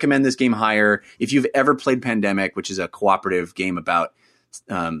cannot recommend this game higher. If you've ever played Pandemic, which is a cooperative game about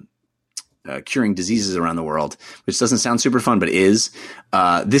curing diseases around the world, which doesn't sound super fun, but is.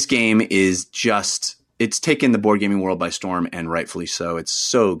 This game is just, it's taken the board gaming world by storm, and rightfully so. It's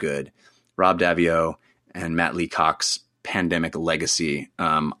so good. Rob Daviau and Matt Lee Cox, Pandemic Legacy.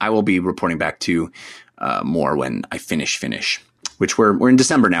 I will be reporting back to more when I finish, which we're in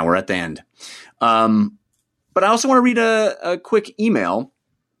December now. We're at the end. But I also want to read a quick email.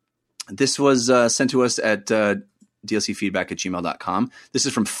 This was sent to us at dlcfeedback@gmail.com. This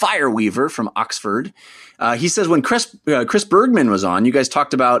is from Fireweaver from Oxford. He says, when Chris Bergman was on, you guys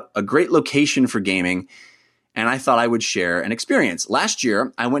talked about a great location for gaming, and I thought I would share an experience. Last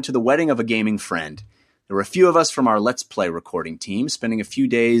year, I went to the wedding of a gaming friend. There were a few of us from our Let's Play recording team spending a few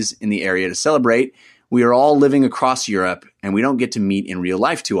days in the area to celebrate. We are all living across Europe, and we don't get to meet in real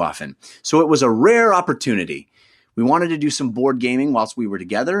life too often. So it was a rare opportunity. We wanted to do some board gaming whilst we were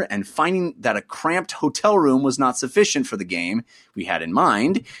together, and finding that a cramped hotel room was not sufficient for the game we had in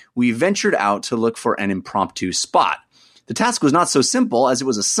mind, we ventured out to look for an impromptu spot. The task was not so simple, as it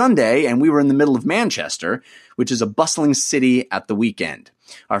was a Sunday and we were in the middle of Manchester, which is a bustling city at the weekend.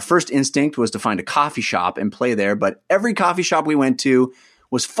 Our first instinct was to find a coffee shop and play there, but every coffee shop we went to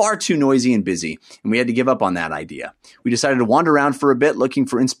was far too noisy and busy, and we had to give up on that idea. We decided to wander around for a bit looking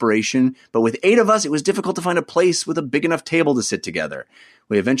for inspiration, but with 8 of us, it was difficult to find a place with a big enough table to sit together.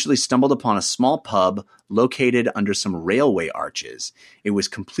 We eventually stumbled upon a small pub located under some railway arches. It was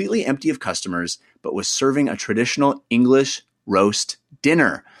completely empty of customers, but was serving a traditional English roast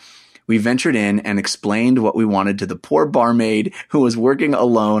dinner. We ventured in and explained what we wanted to the poor barmaid who was working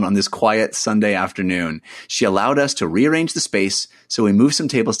alone on this quiet Sunday afternoon. She allowed us to rearrange the space, so we moved some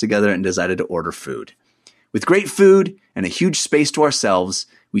tables together and decided to order food. With great food and a huge space to ourselves,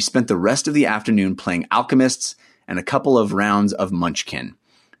 we spent the rest of the afternoon playing Alchemists and a couple of rounds of Munchkin.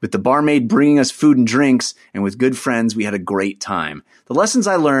 With the barmaid bringing us food and drinks, and with good friends, we had a great time. The lessons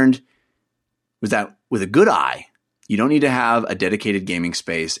I learned was that with a good eye, you don't need to have a dedicated gaming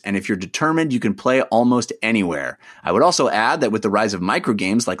space, and if you're determined, you can play almost anywhere. I would also add that with the rise of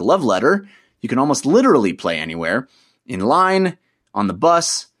microgames like Love Letter, you can almost literally play anywhere, in line, on the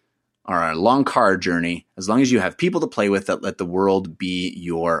bus, or a long car journey, as long as you have people to play with that let the world be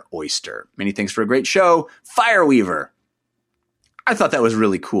your oyster. Many thanks for a great show, Fireweaver. I thought that was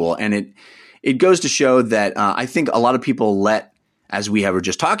really cool, and it goes to show that I think a lot of people let, as we were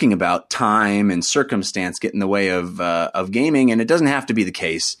just talking about, time and circumstance get in the way of gaming, and it doesn't have to be the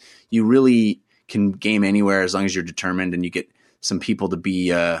case. You really can game anywhere as long as you're determined and you get some people to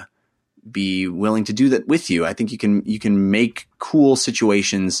be willing to do that with you. I think you can make cool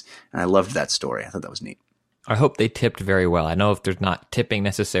situations, and I loved that story. I thought that was neat. I hope they tipped very well. I know if there's not tipping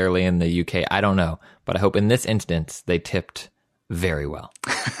necessarily in the UK, I don't know, but I hope in this instance they tipped very well.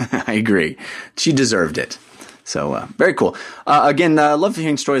 I agree. She deserved it. So very cool. Again, love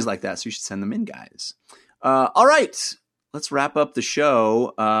hearing stories like that, so you should send them in, guys. All right, let's wrap up the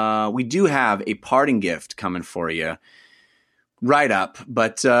show. We do have a parting gift coming for you right up,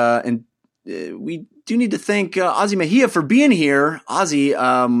 but we do need to thank Ozzy Mejia for being here. Ozzy,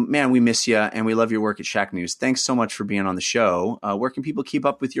 man, we miss you, and we love your work at Shack News. Thanks so much for being on the show. Where can people keep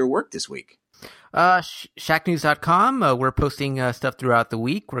up with your work this week? Shacknews.com. We're posting stuff throughout the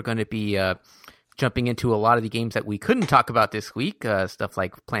week. We're going to be jumping into a lot of the games that we couldn't talk about this week, stuff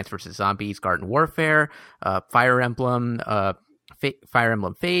like Plants vs. Zombies, Garden Warfare, Fire Emblem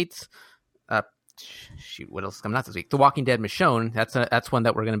Fates. What else is coming out this week? The Walking Dead Michonne. That's one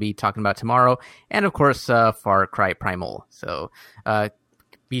that we're going to be talking about tomorrow, and of course, Far Cry Primal. So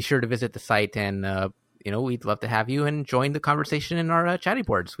be sure to visit the site, and we'd love to have you and join the conversation in our chatty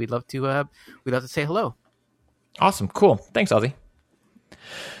boards. We'd love to say hello. Awesome, cool. Thanks, Ozzy.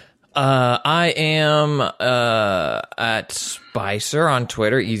 I am at Spicer on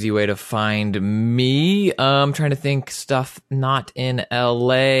Twitter. Easy way to find me. I'm trying to think stuff not in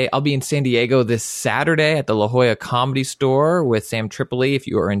LA. I'll be in San Diego this Saturday at the La Jolla Comedy Store with Sam Tripoli. If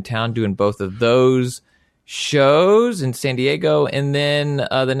you are in town, doing both of those shows in San Diego. And then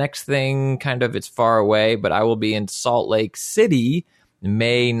the next thing, kind of, it's far away, but I will be in Salt Lake City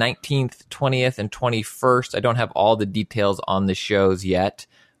May 19th, 20th, and 21st. I don't have all the details on the shows yet,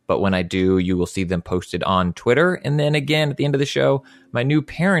 but when I do, you will see them posted on Twitter. And then again, at the end of the show, my new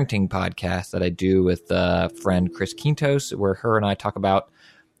parenting podcast that I do with friend Chris Quintos, where her and I talk about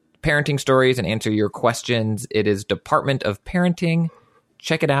parenting stories and answer your questions. It is Department of Parenting.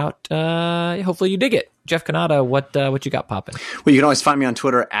 Check it out. Hopefully you dig it. Jeff Kanata, what you got popping? Well, you can always find me on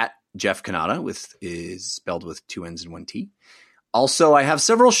Twitter at Jeff Kanata, is spelled with 2 N's and 1 T. Also, I have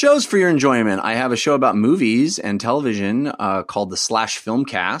several shows for your enjoyment. I have a show about movies and television called the Slash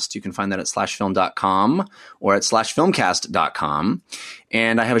Filmcast. You can find that at slashfilm.com or at slashfilmcast.com.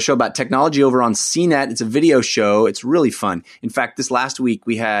 And I have a show about technology over on CNET. It's a video show. It's really fun. In fact, this last week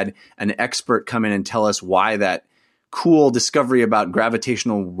we had an expert come in and tell us why that cool discovery about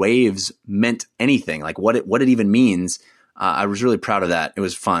gravitational waves meant anything, like what it even means. I was really proud of that. It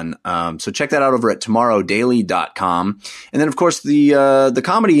was fun. So check that out over at tomorrowdaily.com. And then, of course, the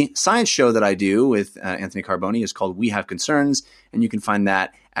comedy science show that I do with Anthony Carboni is called We Have Concerns, and you can find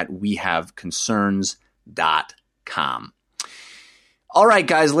that at wehaveconcerns.com. All right,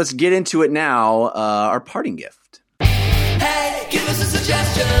 guys, let's get into it now. Our parting gift. Hey, give us a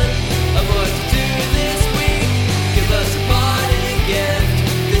suggestion of what to do this week. Give us a parting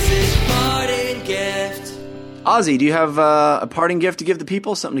gift. This is your parting gift. Ozzy, do you have a parting gift to give the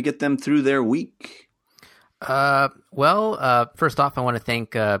people, something to get them through their week? First off, I want to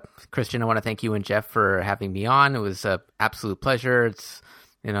thank Christian. I want to thank you and Jeff for having me on. It was an absolute pleasure. It's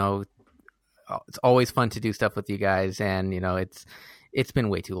always fun to do stuff with you guys, and it's been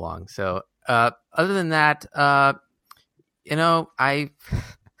way too long. So other than that,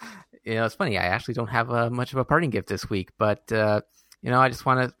 it's funny. I actually don't have much of a parting gift this week, but I just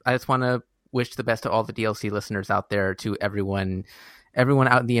want to wish the best to all the DLC listeners out there, to everyone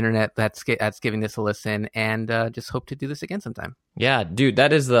out in the internet that's giving this a listen, and just hope to do this again sometime. Yeah, dude,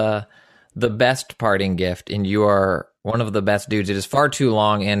 that is the best parting gift, and you are one of the best dudes. It is far too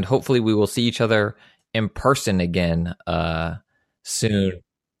long, and hopefully we will see each other in person again soon.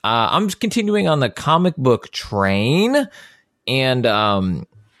 I'm just continuing on the comic book train, and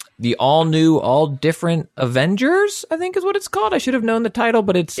the all new, all different Avengers, I think is what it's called. I should have known the title,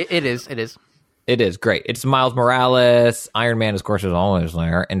 but it is. It is great. It's Miles Morales. Iron Man, of course, is always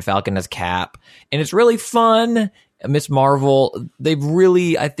there, and Falcon as Cap, and it's really fun. Miss Marvel, they've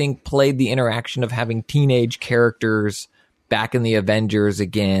really, I think, played the interaction of having teenage characters back in the Avengers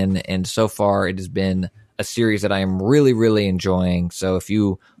again, and so far it has been a series that I am really, really enjoying. So if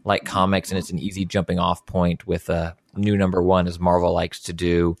you like comics and it's an easy jumping off point with a new number one, as Marvel likes to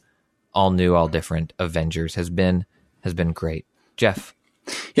do, all new, all different Avengers has been great. Jeff.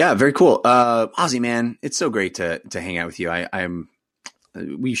 Yeah, very cool. Ozzy, man, it's so great to hang out with you.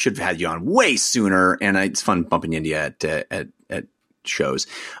 We should have had you on way sooner, and it's fun bumping into you at shows.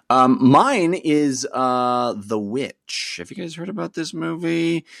 Mine is The Witch. Have you guys heard about this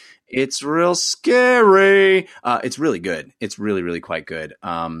movie? It's real scary. It's really good. It's really, really quite good.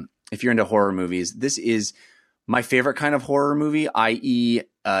 If you're into horror movies, this is my favorite kind of horror movie, i.e.,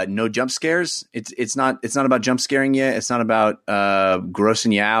 no jump scares. It's not about jump scaring you. It's not about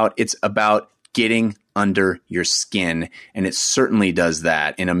grossing you out. It's about getting under your skin, and it certainly does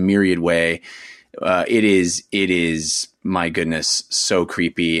that in a myriad way. It is, my goodness, so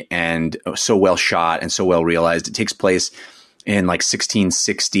creepy and so well shot and so well realized. It takes place in like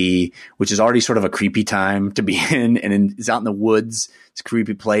 1660, which is already sort of a creepy time to be in, and it's out in the woods. It's a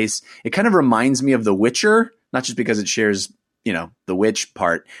creepy place. It kind of reminds me of The Witcher, not just because it shares, the witch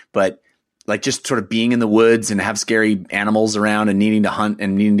part, but like just sort of being in the woods and have scary animals around and needing to hunt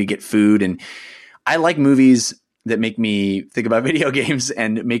and needing to get food. And I like movies that make me think about video games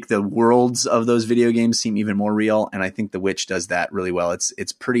and make the worlds of those video games seem even more real. And I think The Witch does that really well.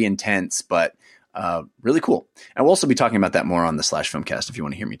 It's pretty intense, but really cool. And we'll also be talking about that more on the Slash Filmcast if you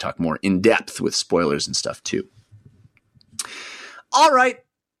want to hear me talk more in depth with spoilers and stuff too. All right,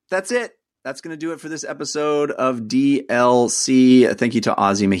 that's it. That's going to do it for this episode of DLC. Thank you to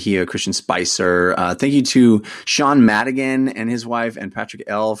Ozzy Mejia, Christian Spicer. Thank you to Sean Madigan and his wife and Patrick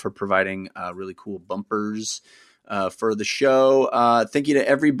L. for providing really cool bumpers for the show. Thank you to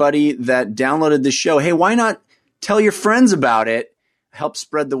everybody that downloaded the show. Hey, why not tell your friends about it? Help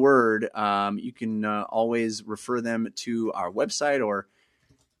spread the word. You can always refer them to our website, or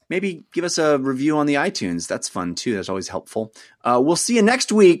maybe give us a review on the iTunes. That's fun too. That's always helpful. We'll see you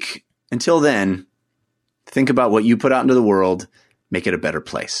next week. Until then, think about what you put out into the world. Make it a better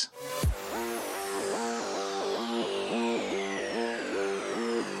place.